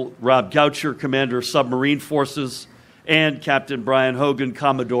Admiral Rob Goucher, Commander of Submarine Forces, and Captain Brian Hogan,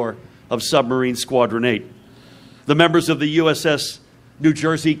 Commodore of Submarine Squadron 8. The members of the USS New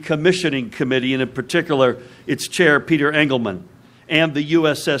Jersey Commissioning Committee, and in particular its chair, Peter Engelman, and the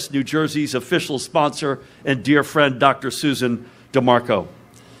USS New Jersey's official sponsor and dear friend, Dr. Susan DeMarco.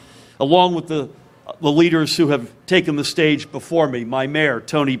 Along with the leaders who have taken the stage before me, my mayor,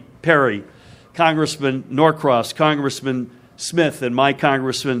 Tony Perry, Congressman Norcross, Congressman Smith, and my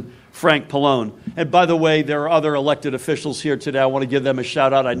Congressman Frank Pallone. And by the way, there are other elected officials here today. I want to give them a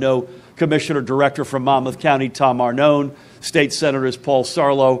shout out. I know Commissioner Director from Monmouth County, Tom Arnone, State Senators Paul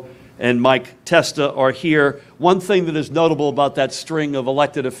Sarlo and Mike Testa are here. One thing that is notable about that string of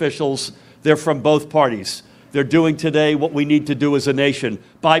elected officials, they're from both parties. They're doing today what we need to do as a nation,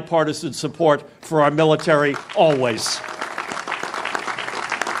 bipartisan support for our military always.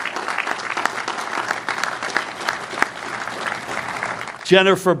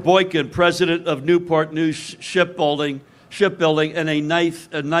 Jennifer Boykin, President of Newport News Shipbuilding, and a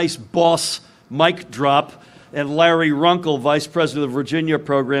nice boss mic drop, and Larry Runkle, Vice President of the Virginia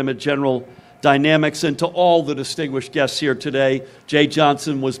Program at General Dynamics, and to all the distinguished guests here today. Jay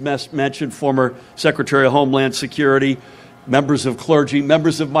Johnson was mentioned, former Secretary of Homeland Security, members of clergy,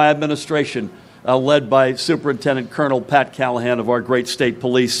 members of my administration, led by Superintendent Colonel Pat Callahan of our great state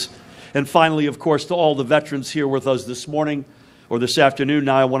police. And finally, of course, to all the veterans here with us this morning or this afternoon.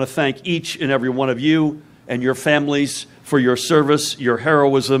 Now I want to thank each and every one of you and your families for your service, your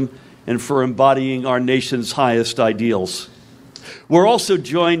heroism, and for embodying our nation's highest ideals. We're also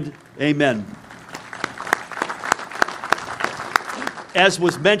joined, amen. As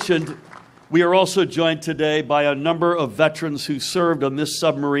was mentioned, we are also joined today by a number of veterans who served on this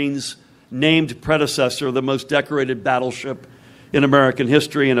submarine's named predecessor, the most decorated battleship in American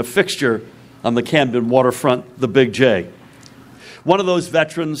history and a fixture on the Camden waterfront, the Big J. One of those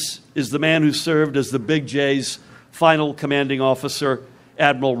veterans is the man who served as the Big J's final commanding officer,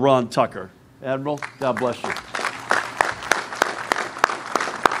 Admiral Ron Tucker. Admiral, God bless you.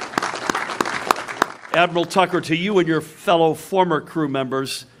 Admiral Tucker, to you and your fellow former crew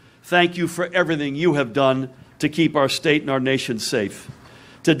members, thank you for everything you have done to keep our state and our nation safe.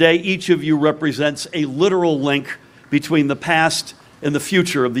 Today, each of you represents a literal link between the past and the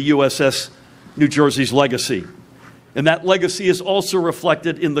future of the USS New Jersey's legacy. And that legacy is also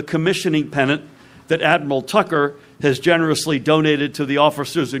reflected in the commissioning pennant that Admiral Tucker has generously donated to the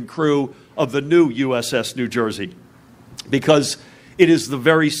officers and crew of the new USS New Jersey, because it is the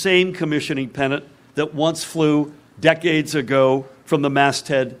very same commissioning pennant that once flew decades ago from the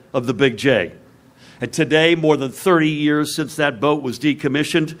masthead of the Big J. And today, more than 30 years since that boat was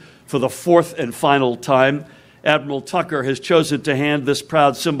decommissioned for the fourth and final time, Admiral Tucker has chosen to hand this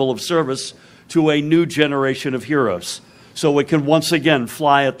proud symbol of service to a new generation of heroes, so it can once again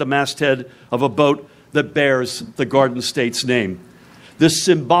fly at the masthead of a boat that bears the Garden State's name. This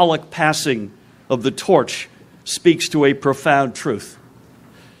symbolic passing of the torch speaks to a profound truth,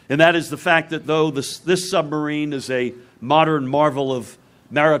 and that is the fact that though this submarine is a modern marvel of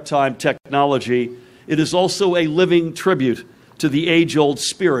maritime technology, it is also a living tribute to the age-old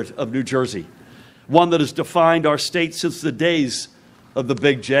spirit of New Jersey, one that has defined our state since the days of the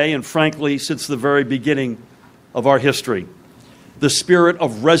Big J, and frankly, since the very beginning of our history. The spirit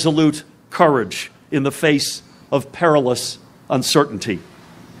of resolute courage in the face of perilous uncertainty.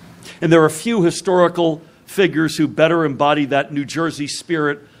 And there are few historical figures who better embody that New Jersey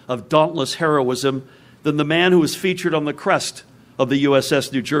spirit of dauntless heroism than the man who was featured on the crest of the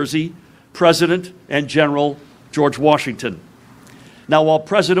USS New Jersey, President and General George Washington. Now, while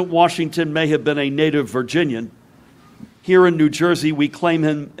President Washington may have been a native Virginian, here in New Jersey, we claim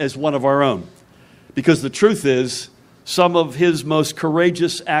him as one of our own, because the truth is, some of his most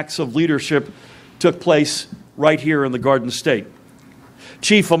courageous acts of leadership took place right here in the Garden State.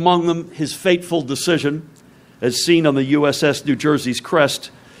 Chief among them, his fateful decision, as seen on the USS New Jersey's crest,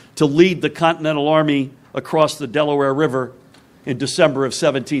 to lead the Continental Army across the Delaware River in December of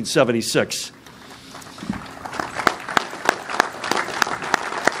 1776.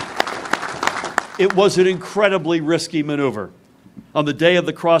 It was an incredibly risky maneuver. On the day of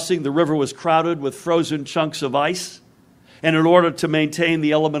the crossing, the river was crowded with frozen chunks of ice, and in order to maintain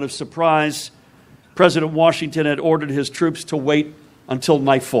the element of surprise, President Washington had ordered his troops to wait until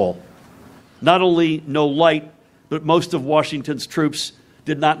nightfall. Not only no light, but most of Washington's troops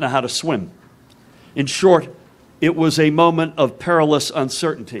did not know how to swim. In short, it was a moment of perilous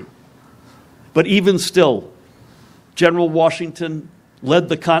uncertainty. But even still, General Washington led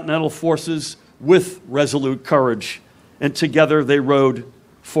the Continental Forces with resolute courage, and together they rode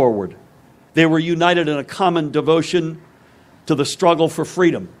forward. They were united in a common devotion to the struggle for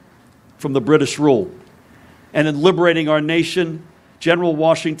freedom from the British rule. And in liberating our nation, General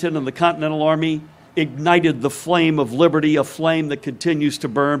Washington and the Continental Army ignited the flame of liberty, a flame that continues to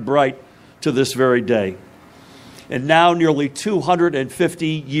burn bright to this very day. And now, nearly 250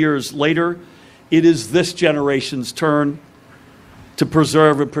 years later, it is this generation's turn to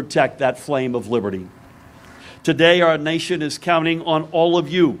preserve and protect that flame of liberty. Today, our nation is counting on all of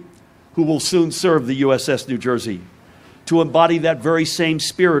you who will soon serve the USS New Jersey to embody that very same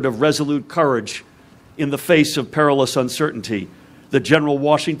spirit of resolute courage in the face of perilous uncertainty that General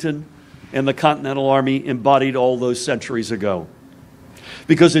Washington and the Continental Army embodied all those centuries ago.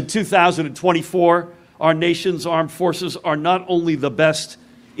 Because in 2024, our nation's armed forces are not only the best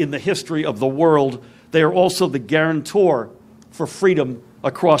in the history of the world, they are also the guarantor for freedom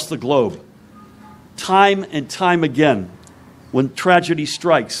across the globe. Time and time again, when tragedy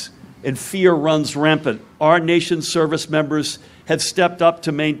strikes and fear runs rampant, our nation's service members have stepped up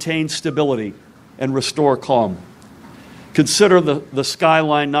to maintain stability and restore calm. Consider the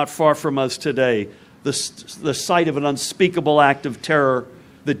skyline not far from us today, the site of an unspeakable act of terror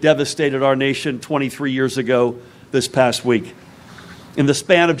that devastated our nation 23 years ago this past week. In the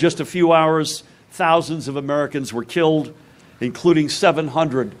span of just a few hours, thousands of Americans were killed, including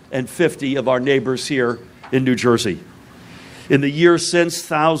 750 of our neighbors here in New Jersey. In the years since,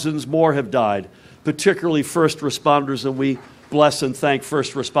 thousands more have died, particularly first responders, and we bless and thank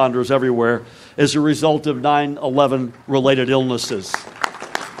first responders everywhere as a result of 9/11 related illnesses.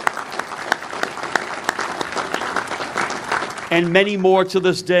 And many more to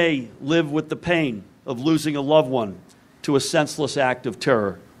this day live with the pain of losing a loved one to a senseless act of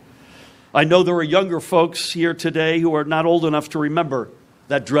terror. I know there are younger folks here today who are not old enough to remember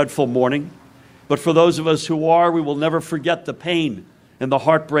that dreadful morning, but for those of us who are, we will never forget the pain and the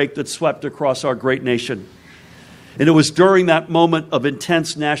heartbreak that swept across our great nation. And it was during that moment of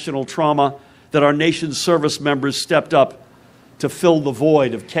intense national trauma that our nation's service members stepped up to fill the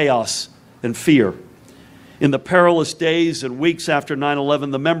void of chaos and fear. In the perilous days and weeks after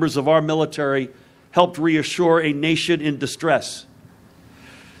 9/11, the members of our military helped reassure a nation in distress.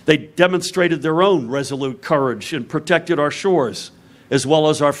 They demonstrated their own resolute courage and protected our shores, as well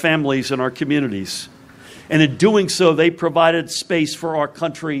as our families and our communities. And in doing so, they provided space for our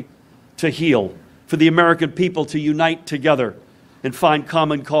country to heal, for the American people to unite together and find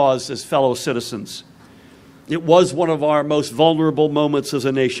common cause as fellow citizens. It was one of our most vulnerable moments as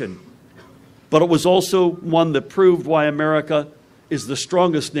a nation, but it was also one that proved why America is the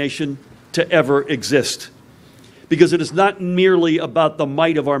strongest nation to ever exist. Because it is not merely about the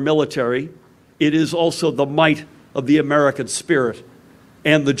might of our military, it is also the might of the American spirit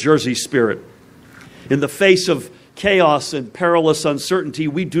and the Jersey spirit. In the face of chaos and perilous uncertainty,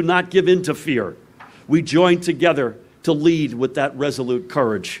 we do not give in to fear. We join together to lead with that resolute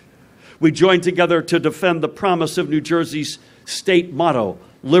courage. We join together to defend the promise of New Jersey's state motto,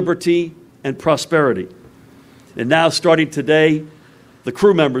 liberty and prosperity. And now, starting today, the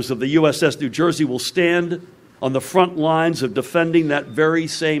crew members of the USS New Jersey will stand on the front lines of defending that very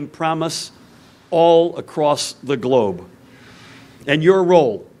same promise all across the globe. And your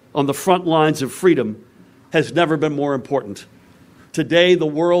role on the front lines of freedom has never been more important. Today, the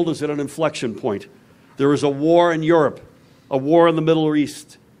world is at an inflection point. There is a war in Europe, a war in the Middle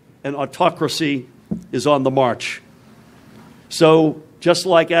East, and autocracy is on the march. So, just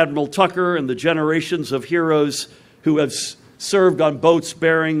like Admiral Tucker and the generations of heroes who have served on boats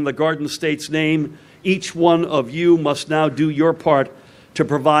bearing the Garden State's name, each one of you must now do your part to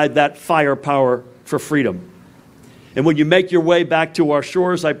provide that firepower for freedom. And when you make your way back to our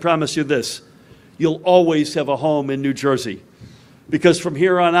shores, I promise you this, you'll always have a home in New Jersey. Because from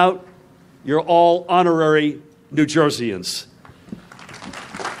here on out, you're all honorary New Jerseyans.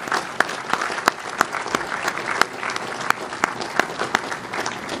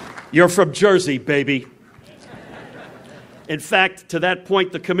 You're from Jersey, baby. In fact, to that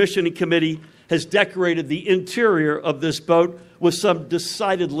point, the commissioning committee has decorated the interior of this boat with some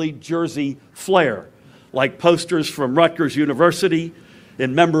decidedly Jersey flair, like posters from Rutgers University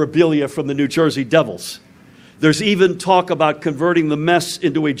and memorabilia from the New Jersey Devils. There's even talk about converting the mess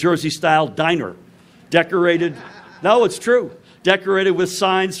into a Jersey-style diner, decorated, no, it's true, decorated with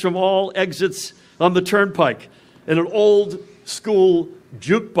signs from all exits on the turnpike and an old school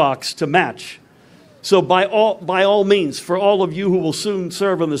jukebox to match. So by all means, for all of you who will soon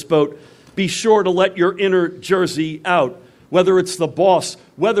serve on this boat, Be sure to let your inner Jersey out, whether it's the boss,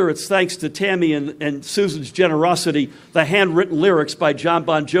 whether it's thanks to Tammy and Susan's generosity, the handwritten lyrics by John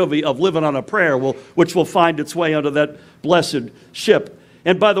Bon Jovi of Living on a Prayer, which will find its way onto that blessed ship.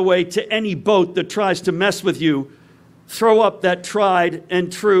 And by the way, to any boat that tries to mess with you, throw up that tried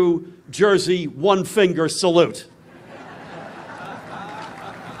and true Jersey one-finger salute.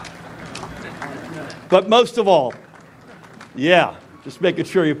 But most of all, yeah, just making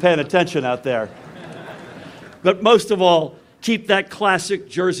sure you're paying attention out there. But most of all, keep that classic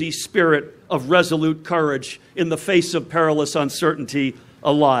Jersey spirit of resolute courage in the face of perilous uncertainty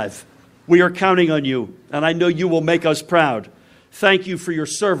alive. We are counting on you, and I know you will make us proud. Thank you for your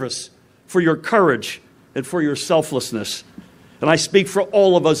service, for your courage, and for your selflessness. And I speak for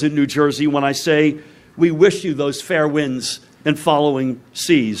all of us in New Jersey when I say we wish you those fair winds and following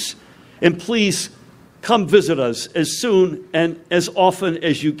seas. And please come visit us as soon and as often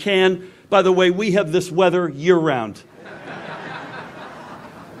as you can. By the way, we have this weather year-round.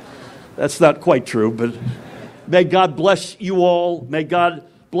 That's not quite true, but may God bless you all. May God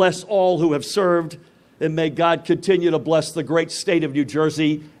bless all who have served. And may God continue to bless the great state of New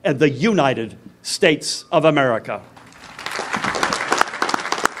Jersey and the United States of America.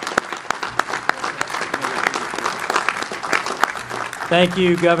 Thank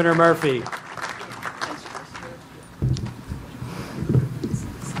you, Governor Murphy.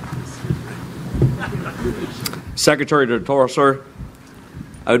 Secretary Dotoro, sir,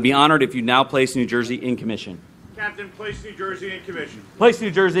 I would be honored if you now place New Jersey in commission. Captain, place New Jersey in commission. Place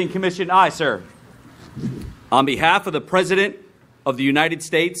New Jersey in commission. Aye, sir. On behalf of the President of the United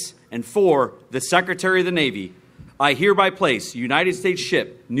States and for the Secretary of the Navy, I hereby place United States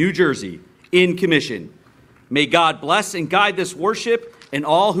ship New Jersey in commission. May God bless and guide this warship and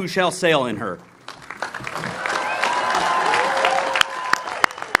all who shall sail in her.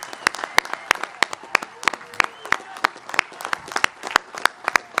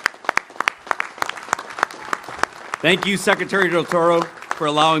 Thank you, Secretary Del Toro, for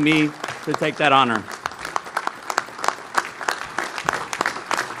allowing me to take that honor.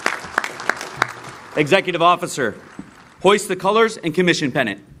 Executive Officer, hoist the colors and commission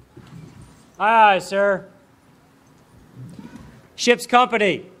pennant. Aye, aye, sir. Ship's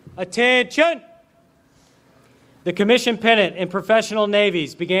company, attention! The commission pennant in professional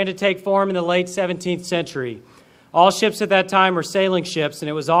navies began to take form in the late 17th century. All ships at that time were sailing ships, and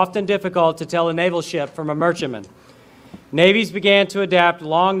it was often difficult to tell a naval ship from a merchantman. Navies began to adapt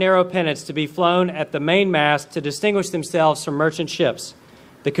long, narrow pennants to be flown at the mainmast to distinguish themselves from merchant ships.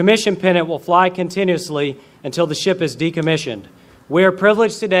 The commission pennant will fly continuously until the ship is decommissioned. We are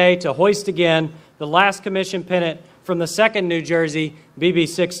privileged today to hoist again the last commission pennant from the 2nd New Jersey,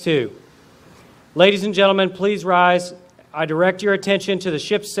 BB-62. Ladies and gentlemen, please rise. I direct your attention to the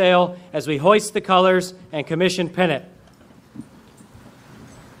ship's sail as we hoist the colors and commission pennant.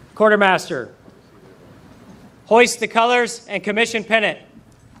 Quartermaster, hoist the colors and commission pennant.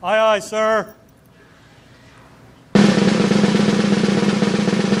 Aye, aye, sir.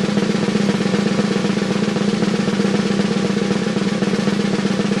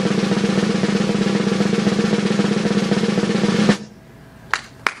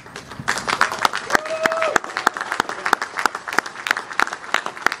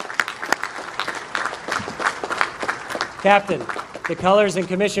 Captain, the colors and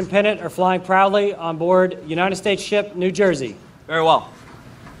commission pennant are flying proudly on board United States ship New Jersey. Very well.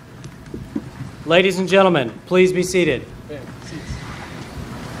 Ladies and gentlemen, please be seated.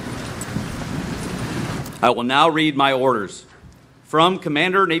 I will now read my orders. From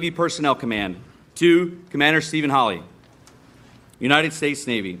Commander, Navy Personnel Command to Commander Stephen Hawley, United States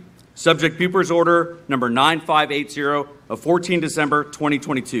Navy. Subject Buper's Order number 9580 of 14 December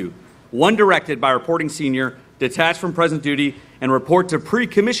 2022. One directed by reporting senior, detached from present duty, and report to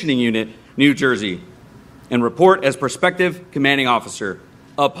pre-commissioning unit, New Jersey, and report as prospective commanding officer.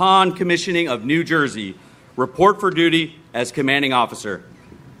 Upon commissioning of New Jersey, report for duty as commanding officer.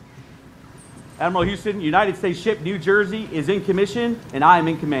 Admiral Houston, United States ship New Jersey is in commission, and I am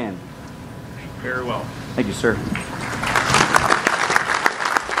in command. Very well. Thank you, sir.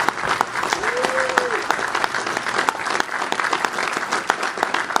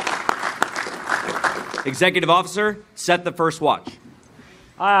 Executive Officer, set the first watch.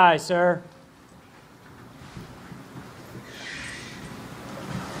 Aye, aye, sir.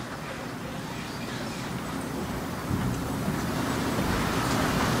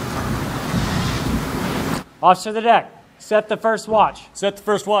 Officer of the deck, set the first watch. Set the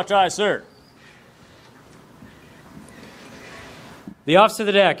first watch, aye, sir. The officer of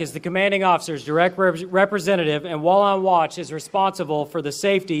the deck is the commanding officer's direct representative, and while on watch is responsible for the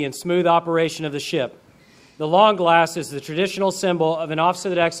safety and smooth operation of the ship. The long glass is the traditional symbol of an officer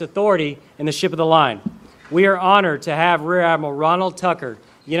of the deck's authority in the ship of the line. We are honored to have Rear Admiral Ronald Tucker,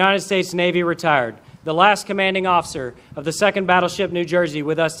 United States Navy retired, the last commanding officer of the 2nd Battleship New Jersey,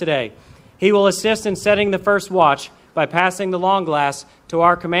 with us today. He will assist in setting the first watch by passing the long glass to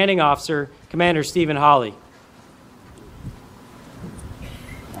our commanding officer, Commander Stephen Hawley.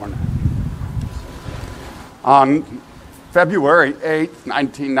 On February 8,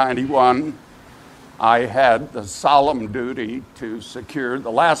 1991, I had the solemn duty to secure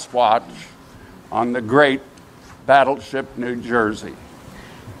the last watch on the great battleship New Jersey,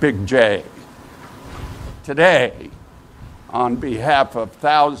 Big J. Today, on behalf of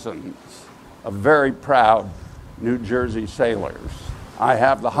thousands of very proud New Jersey sailors, I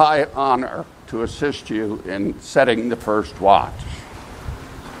have the high honor to assist you in setting the first watch.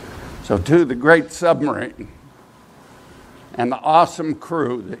 So to the great submarine and the awesome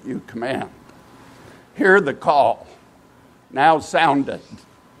crew that you command, hear the call now sounded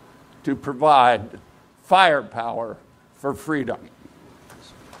to provide firepower for freedom.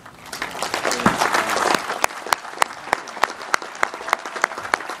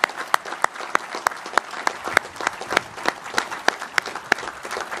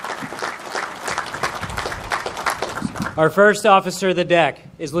 Our first officer of the deck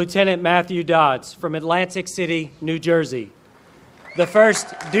is Lieutenant Matthew Dodds from Atlantic City, New Jersey. The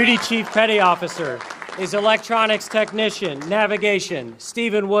first duty chief petty officer is electronics technician, navigation,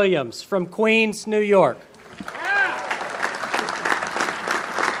 Stephen Williams from Queens, New York.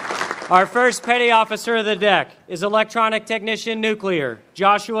 Our first petty officer of the deck is electronic technician nuclear,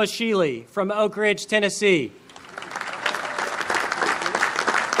 Joshua Sheely from Oak Ridge, Tennessee.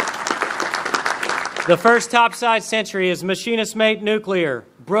 The first topside sentry is machinist mate nuclear,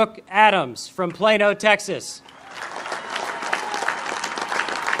 Brooke Adams from Plano, Texas.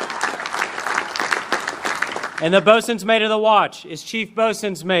 And the bosun's mate of the watch is Chief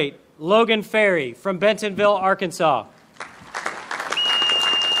Bosun's mate, Logan Ferry from Bentonville, Arkansas.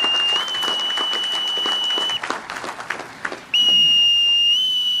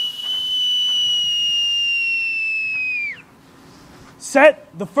 Set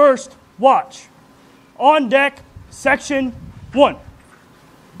the first watch. On deck, section 1.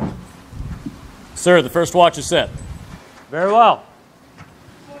 Sir, the first watch is set. Very well.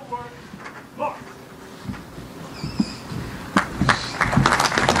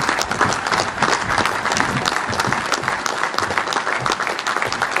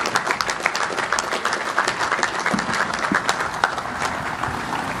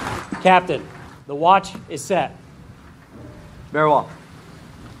 Captain, the watch is set. Very well.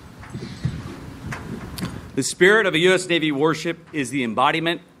 The spirit of a U.S. Navy warship is the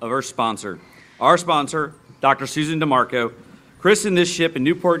embodiment of our sponsor. Our sponsor, Dr. Susan DeMarco, christened this ship in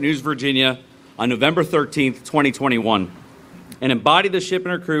Newport News, Virginia on November 13th, 2021, and embodied the ship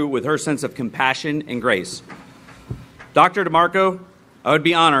and her crew with her sense of compassion and grace. Dr. DeMarco, I would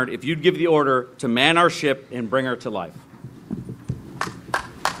be honored if you'd give the order to man our ship and bring her to life.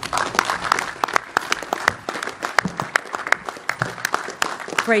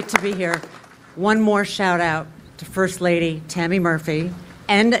 Great to be here. One more shout out to First Lady Tammy Murphy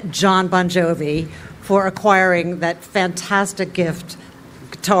and John Bon Jovi for acquiring that fantastic gift,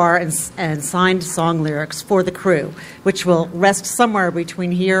 guitar and signed song lyrics for the crew, which will rest somewhere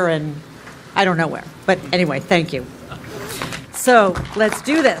between here and I don't know where. But anyway, thank you. So let's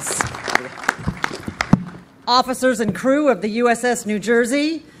do this. Officers and crew of the USS New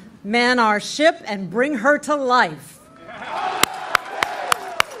Jersey, man our ship and bring her to life.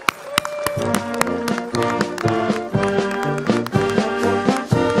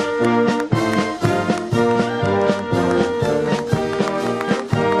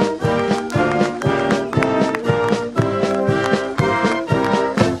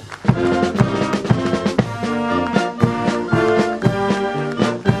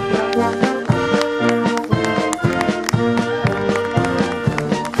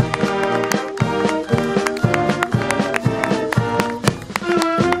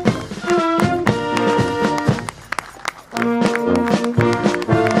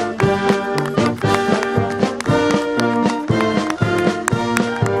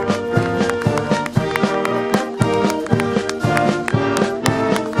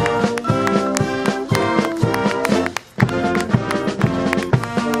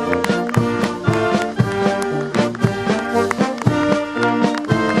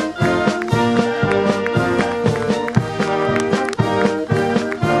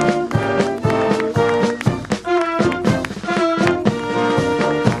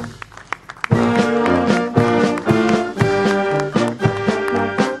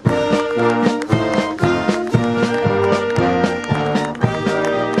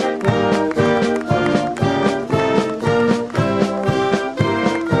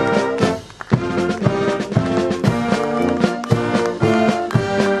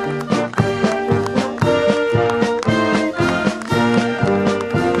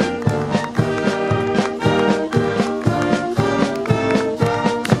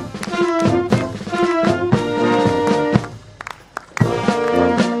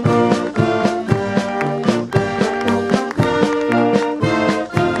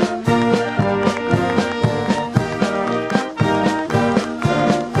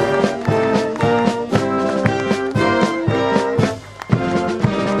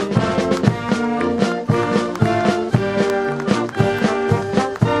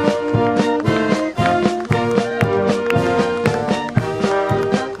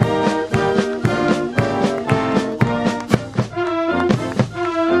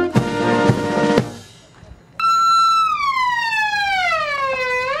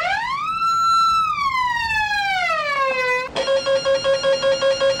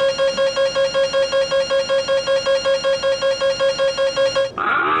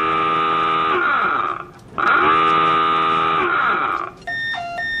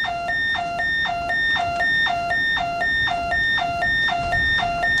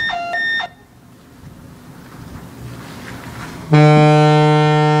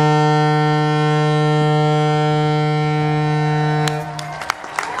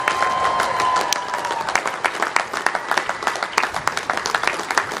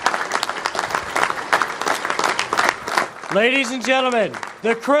 gentlemen,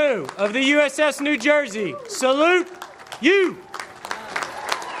 the crew of the USS New Jersey, salute you.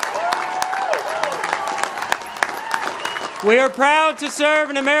 We are proud to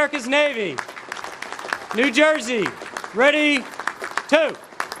serve in America's Navy. New Jersey, ready, to.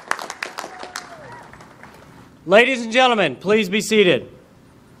 Ladies and gentlemen, please be seated.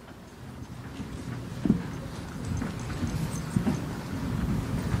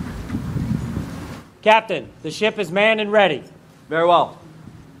 Captain, the ship is manned and ready. Very well.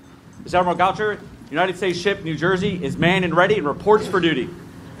 This Admiral Goucher, United States ship New Jersey is manned and ready and reports for duty.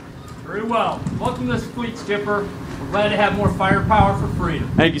 Very well. Welcome to this fleet, Skipper. We're glad to have more firepower for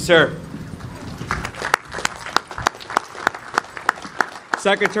freedom. Thank you, sir.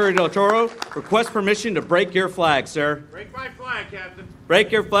 Secretary Del Toro, request permission to break your flag, sir. Break my flag, Captain.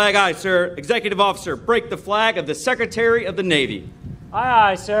 Break your flag, aye, sir. Executive Officer, break the flag of the Secretary of the Navy.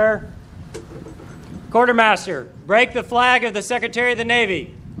 Aye, aye, sir. Quartermaster, break the flag of the Secretary of the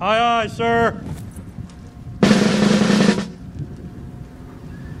Navy. Aye, aye, sir.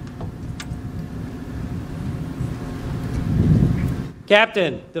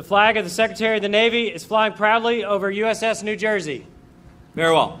 Captain, the flag of the Secretary of the Navy is flying proudly over USS New Jersey.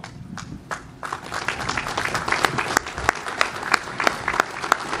 Very well.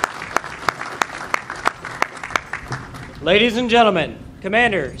 Ladies and gentlemen,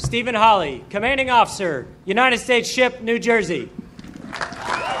 Commander Stephen Hawley, Commanding Officer, United States Ship New Jersey.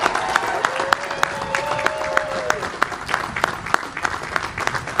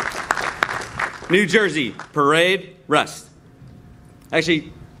 New Jersey, parade, rest.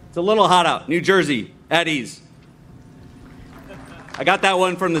 Actually, it's a little hot out. New Jersey, at ease. I got that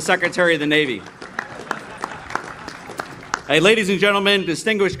one from the Secretary of the Navy. Hey, ladies and gentlemen,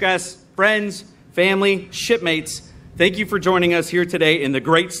 distinguished guests, friends, family, shipmates, thank you for joining us here today in the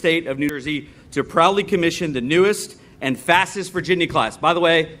great state of New Jersey to proudly commission the newest and fastest Virginia class. By the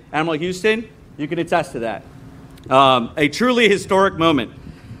way, Admiral Houston, you can attest to that. A truly historic moment.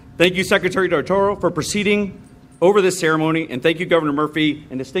 Thank you, Secretary Del Toro, for proceeding over this ceremony, and thank you, Governor Murphy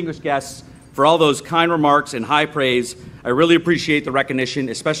and distinguished guests, for all those kind remarks and high praise. I really appreciate the recognition,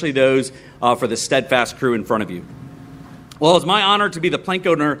 especially those for the steadfast crew in front of you. Well, it's my honor to be the plank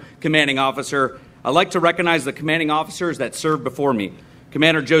owner commanding officer. I'd like to recognize the commanding officers that served before me.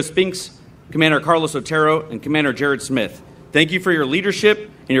 Commander Joe Spinks, Commander Carlos Otero, and Commander Jared Smith. Thank you for your leadership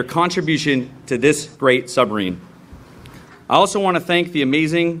and your contribution to this great submarine. I also want to thank the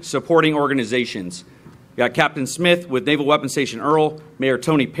amazing supporting organizations. We got Captain Smith with Naval Weapons Station Earle, Mayor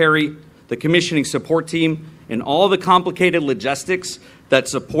Tony Perry, the commissioning support team, and all the complicated logistics that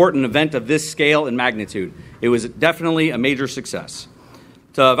support an event of this scale and magnitude. It was definitely a major success.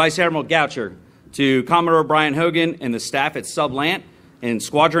 To Vice Admiral Goucher, to Commodore Brian Hogan and the staff at Sublant and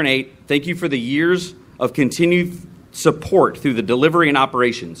Squadron 8, thank you for the years of continued support through the delivery and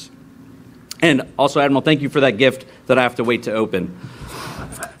operations. And also, Admiral, thank you for that gift that I have to wait to open.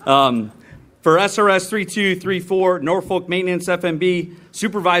 For SRS 3234, Norfolk Maintenance FMB,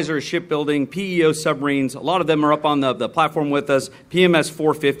 Supervisor of Shipbuilding, PEO Submarines, a lot of them are up on the platform with us, PMS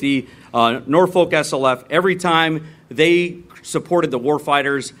 450, Norfolk SLF, every time they supported the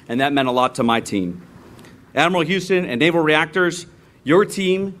warfighters, and that meant a lot to my team. Admiral Houston and Naval Reactors, your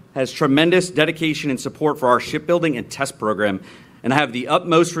team has tremendous dedication and support for our shipbuilding and test program, and I have the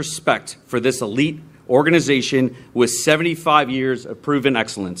utmost respect for this elite organization with 75 years of proven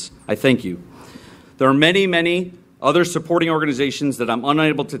excellence. I thank you. There are many, many other supporting organizations that I'm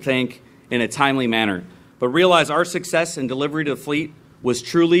unable to thank in a timely manner, but realize our success and delivery to the fleet was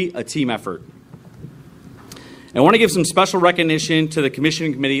truly a team effort. I want to give some special recognition to the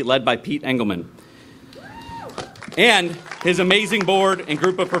commissioning committee led by Pete Engelman and his amazing board and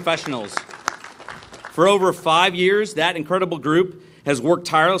group of professionals. For over 5 years, that incredible group has worked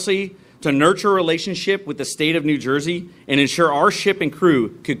tirelessly to nurture a relationship with the state of New Jersey and ensure our ship and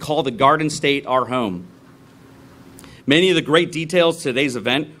crew could call the Garden State our home. Many of the great details to today's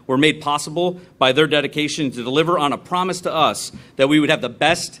event were made possible by their dedication to deliver on a promise to us that we would have the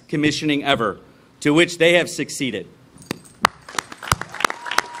best commissioning ever, to which they have succeeded.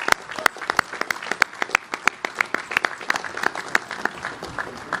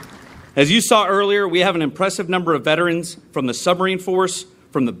 As you saw earlier, we have an impressive number of veterans from the submarine force,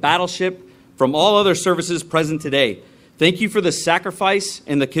 from the battleship, from all other services present today. Thank you for the sacrifice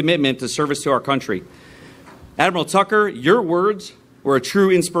and the commitment to service to our country. Admiral Tucker, your words were a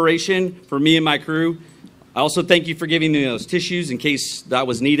true inspiration for me and my crew. I also thank you for giving me those tissues in case that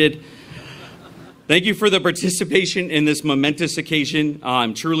was needed. Thank you for the participation in this momentous occasion.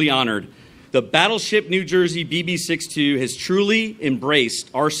 I'm truly honored. The Battleship New Jersey BB-62 has truly embraced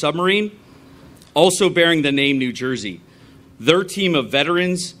our submarine, also bearing the name New Jersey. Their team of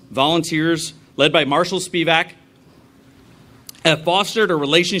veterans, volunteers, led by Marshal Spivak, have fostered a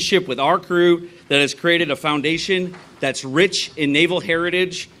relationship with our crew that has created a foundation that's rich in naval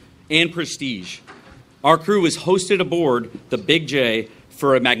heritage and prestige. Our crew was hosted aboard the Big J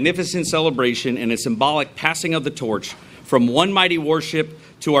for a magnificent celebration and a symbolic passing of the torch from one mighty warship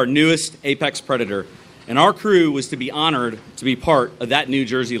to our newest apex predator. And our crew was to be honored to be part of that New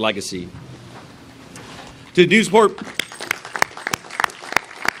Jersey legacy. To Newport.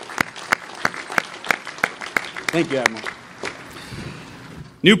 Thank you, Admiral.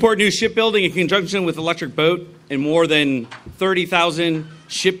 Newport News Shipbuilding, in conjunction with Electric Boat and more than 30,000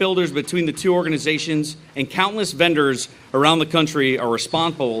 shipbuilders between the two organizations and countless vendors around the country, are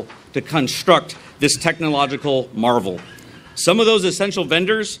responsible to construct this technological marvel. Some of those essential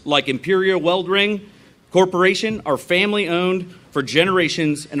vendors, like Imperial Welding Corporation, are family-owned for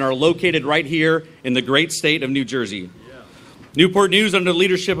generations and are located right here in the great state of New Jersey. Newport News, under the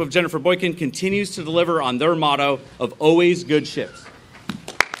leadership of Jennifer Boykin, continues to deliver on their motto of always good ships.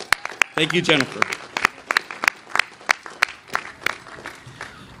 Thank you, Jennifer.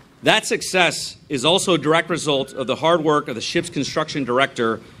 That success is also a direct result of the hard work of the ship's construction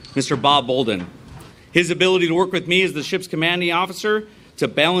director, Mr. Bob Bolden. His ability to work with me as the ship's commanding officer to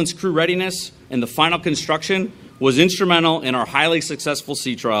balance crew readiness and the final construction was instrumental in our highly successful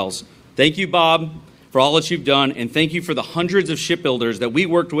sea trials. Thank you, Bob, for all that you've done, and thank you for the hundreds of shipbuilders that we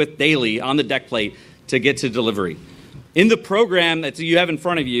worked with daily on the deck plate to get to delivery. In the program that you have in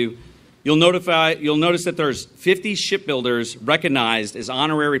front of you, you'll notice that there's 50 shipbuilders recognized as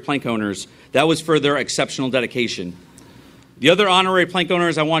honorary plank owners. That was for their exceptional dedication. The other honorary plank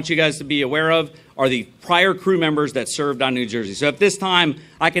owners I want you guys to be aware of are the prior crew members that served on New Jersey. So at this time,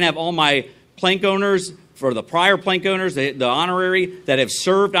 I can have all my plank owners, for the prior plank owners, the honorary, that have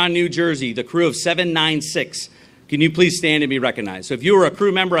served on New Jersey, the crew of 796. Can you please stand and be recognized? So if you were a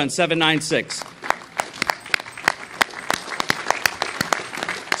crew member on 796.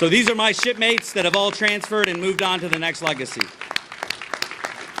 So these are my shipmates that have all transferred and moved on to the next legacy.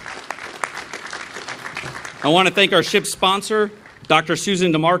 I want to thank our ship sponsor, Dr.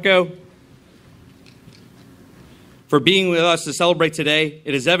 Susan DeMarco, for being with us to celebrate today.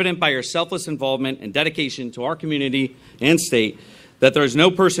 It is evident by your selfless involvement and dedication to our community and state that there is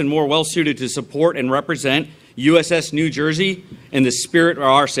no person more well-suited to support and represent USS New Jersey in the spirit of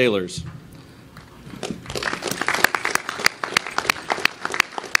our sailors.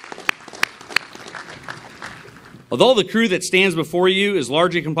 Although the crew that stands before you is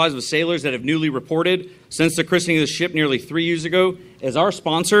largely comprised of sailors that have newly reported since the christening of the ship nearly 3 years ago, as our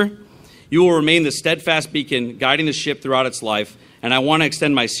sponsor, you will remain the steadfast beacon guiding the ship throughout its life, and I want to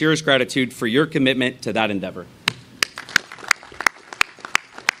extend my serious gratitude for your commitment to that endeavor.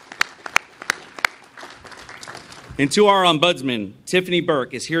 And to our ombudsman, Tiffany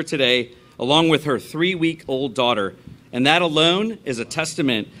Burke is here today, along with her 3-week-old daughter, and that alone is a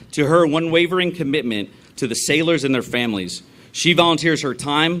testament to her unwavering commitment to the sailors and their families. She volunteers her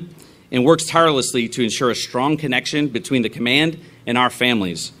time and works tirelessly to ensure a strong connection between the command and our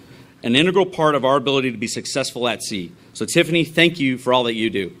families, an integral part of our ability to be successful at sea. So Tiffany, thank you for all that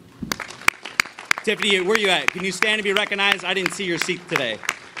you do. Tiffany, where are you at? Can you stand and be recognized? I didn't see your seat today.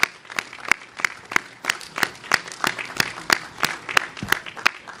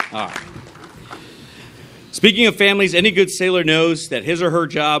 All right. Speaking of families, any good sailor knows that his or her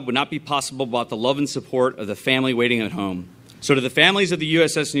job would not be possible without the love and support of the family waiting at home. So to the families of the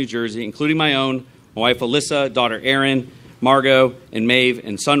USS New Jersey, including my own, my wife Alyssa, daughter Erin, Margot, and Maeve,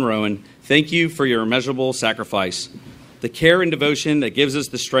 and son Rowan, thank you for your immeasurable sacrifice, the care and devotion that gives us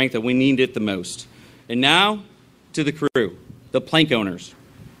the strength that we need it the most. And now to the crew, the plank owners.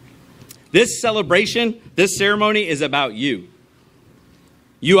 This celebration, this ceremony is about you.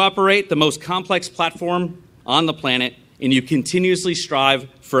 You operate the most complex platform on the planet, and you continuously strive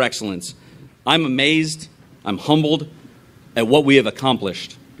for excellence. I'm amazed, I'm humbled at what we have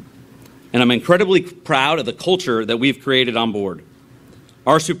accomplished. And I'm incredibly proud of the culture that we've created on board.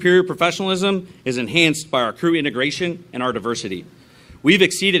 Our superior professionalism is enhanced by our crew integration and our diversity. We've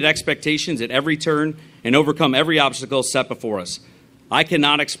exceeded expectations at every turn and overcome every obstacle set before us. I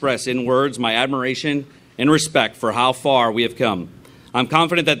cannot express in words my admiration and respect for how far we have come. I'm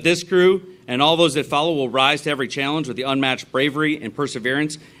confident that this crew and all those that follow will rise to every challenge with the unmatched bravery and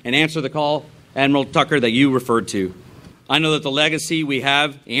perseverance and answer the call, Admiral Tucker, that you referred to. I know that the legacy we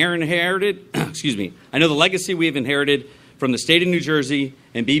have inherited, I know the legacy we have inherited from the state of New Jersey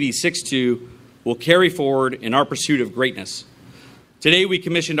and BB-62 will carry forward in our pursuit of greatness. Today we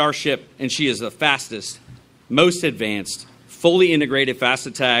commissioned our ship, and she is the fastest, most advanced, fully integrated fast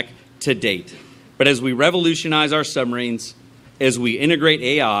attack to date. But as we revolutionize our submarines, as we integrate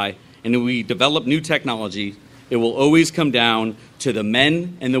AI and we develop new technology, it will always come down to the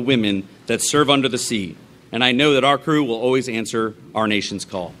men and the women that serve under the sea. And I know that our crew will always answer our nation's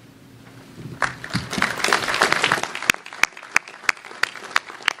call.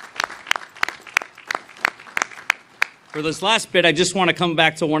 For this last bit, I just want to come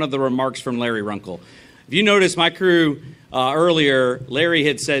back to one of the remarks from Larry Runkle. If you notice, my crew earlier, Larry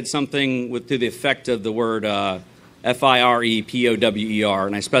had said something to the effect of the word F-I-R-E-P-O-W-E-R,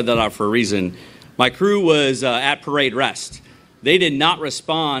 and I spelled that out for a reason. My crew was at parade rest. They did not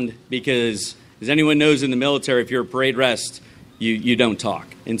respond because, as anyone knows in the military, if you're at parade rest, you don't talk.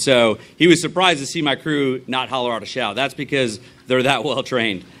 And so he was surprised to see my crew not holler out a shout. That's because they're that well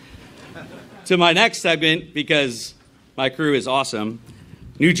trained. To my next segment, because my crew is awesome,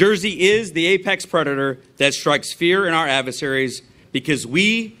 New Jersey is the apex predator that strikes fear in our adversaries because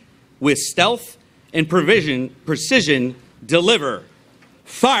we, with stealth and precision, deliver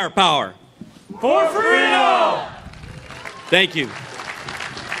firepower. For freedom! Thank you.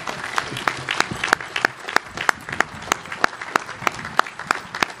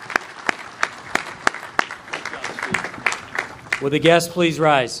 Will the guests please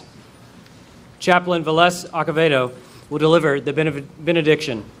rise? Chaplain Velez Acevedo will deliver the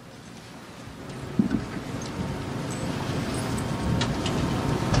benediction.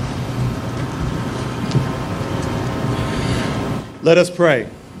 Let us pray.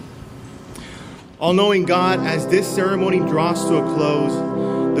 All-knowing God, as this ceremony draws to a close,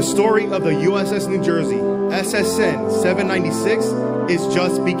 the story of the USS New Jersey, SSN 796, is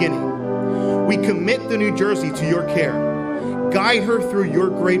just beginning. We commit the New Jersey to your care. Guide her through your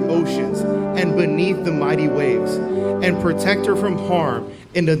great oceans and beneath the mighty waves, and protect her from harm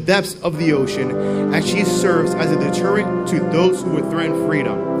in the depths of the ocean as she serves as a deterrent to those who would threaten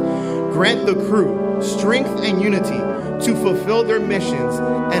freedom. Grant the crew strength and unity to fulfill their missions,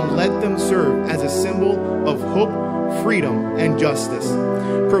 and let them serve as a symbol of hope, freedom, and justice.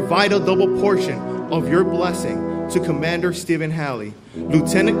 Provide a double portion of your blessing to Commander Stephen Halley,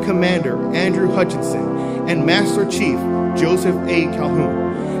 Lieutenant Commander Andrew Hutchinson, and Master Chief Joseph A.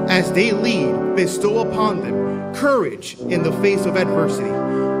 Calhoun. As they lead, bestow upon them courage in the face of adversity,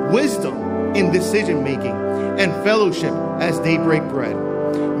 wisdom in decision-making, and fellowship as they break bread.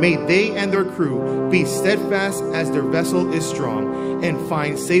 May they and their crew be steadfast as their vessel is strong, and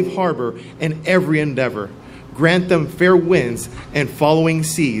find safe harbor in every endeavor. Grant them fair winds and following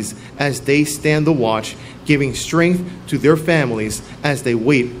seas as they stand the watch, giving strength to their families as they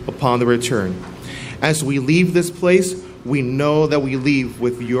wait upon the return. As we leave this place, we know that we leave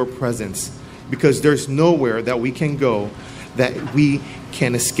with your presence, because there's nowhere that we can go that we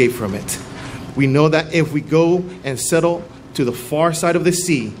can escape from it. We know that if we go and settle to the far side of the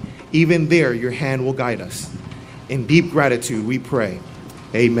sea, even there your hand will guide us. In deep gratitude we pray.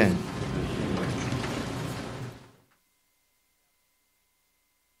 Amen.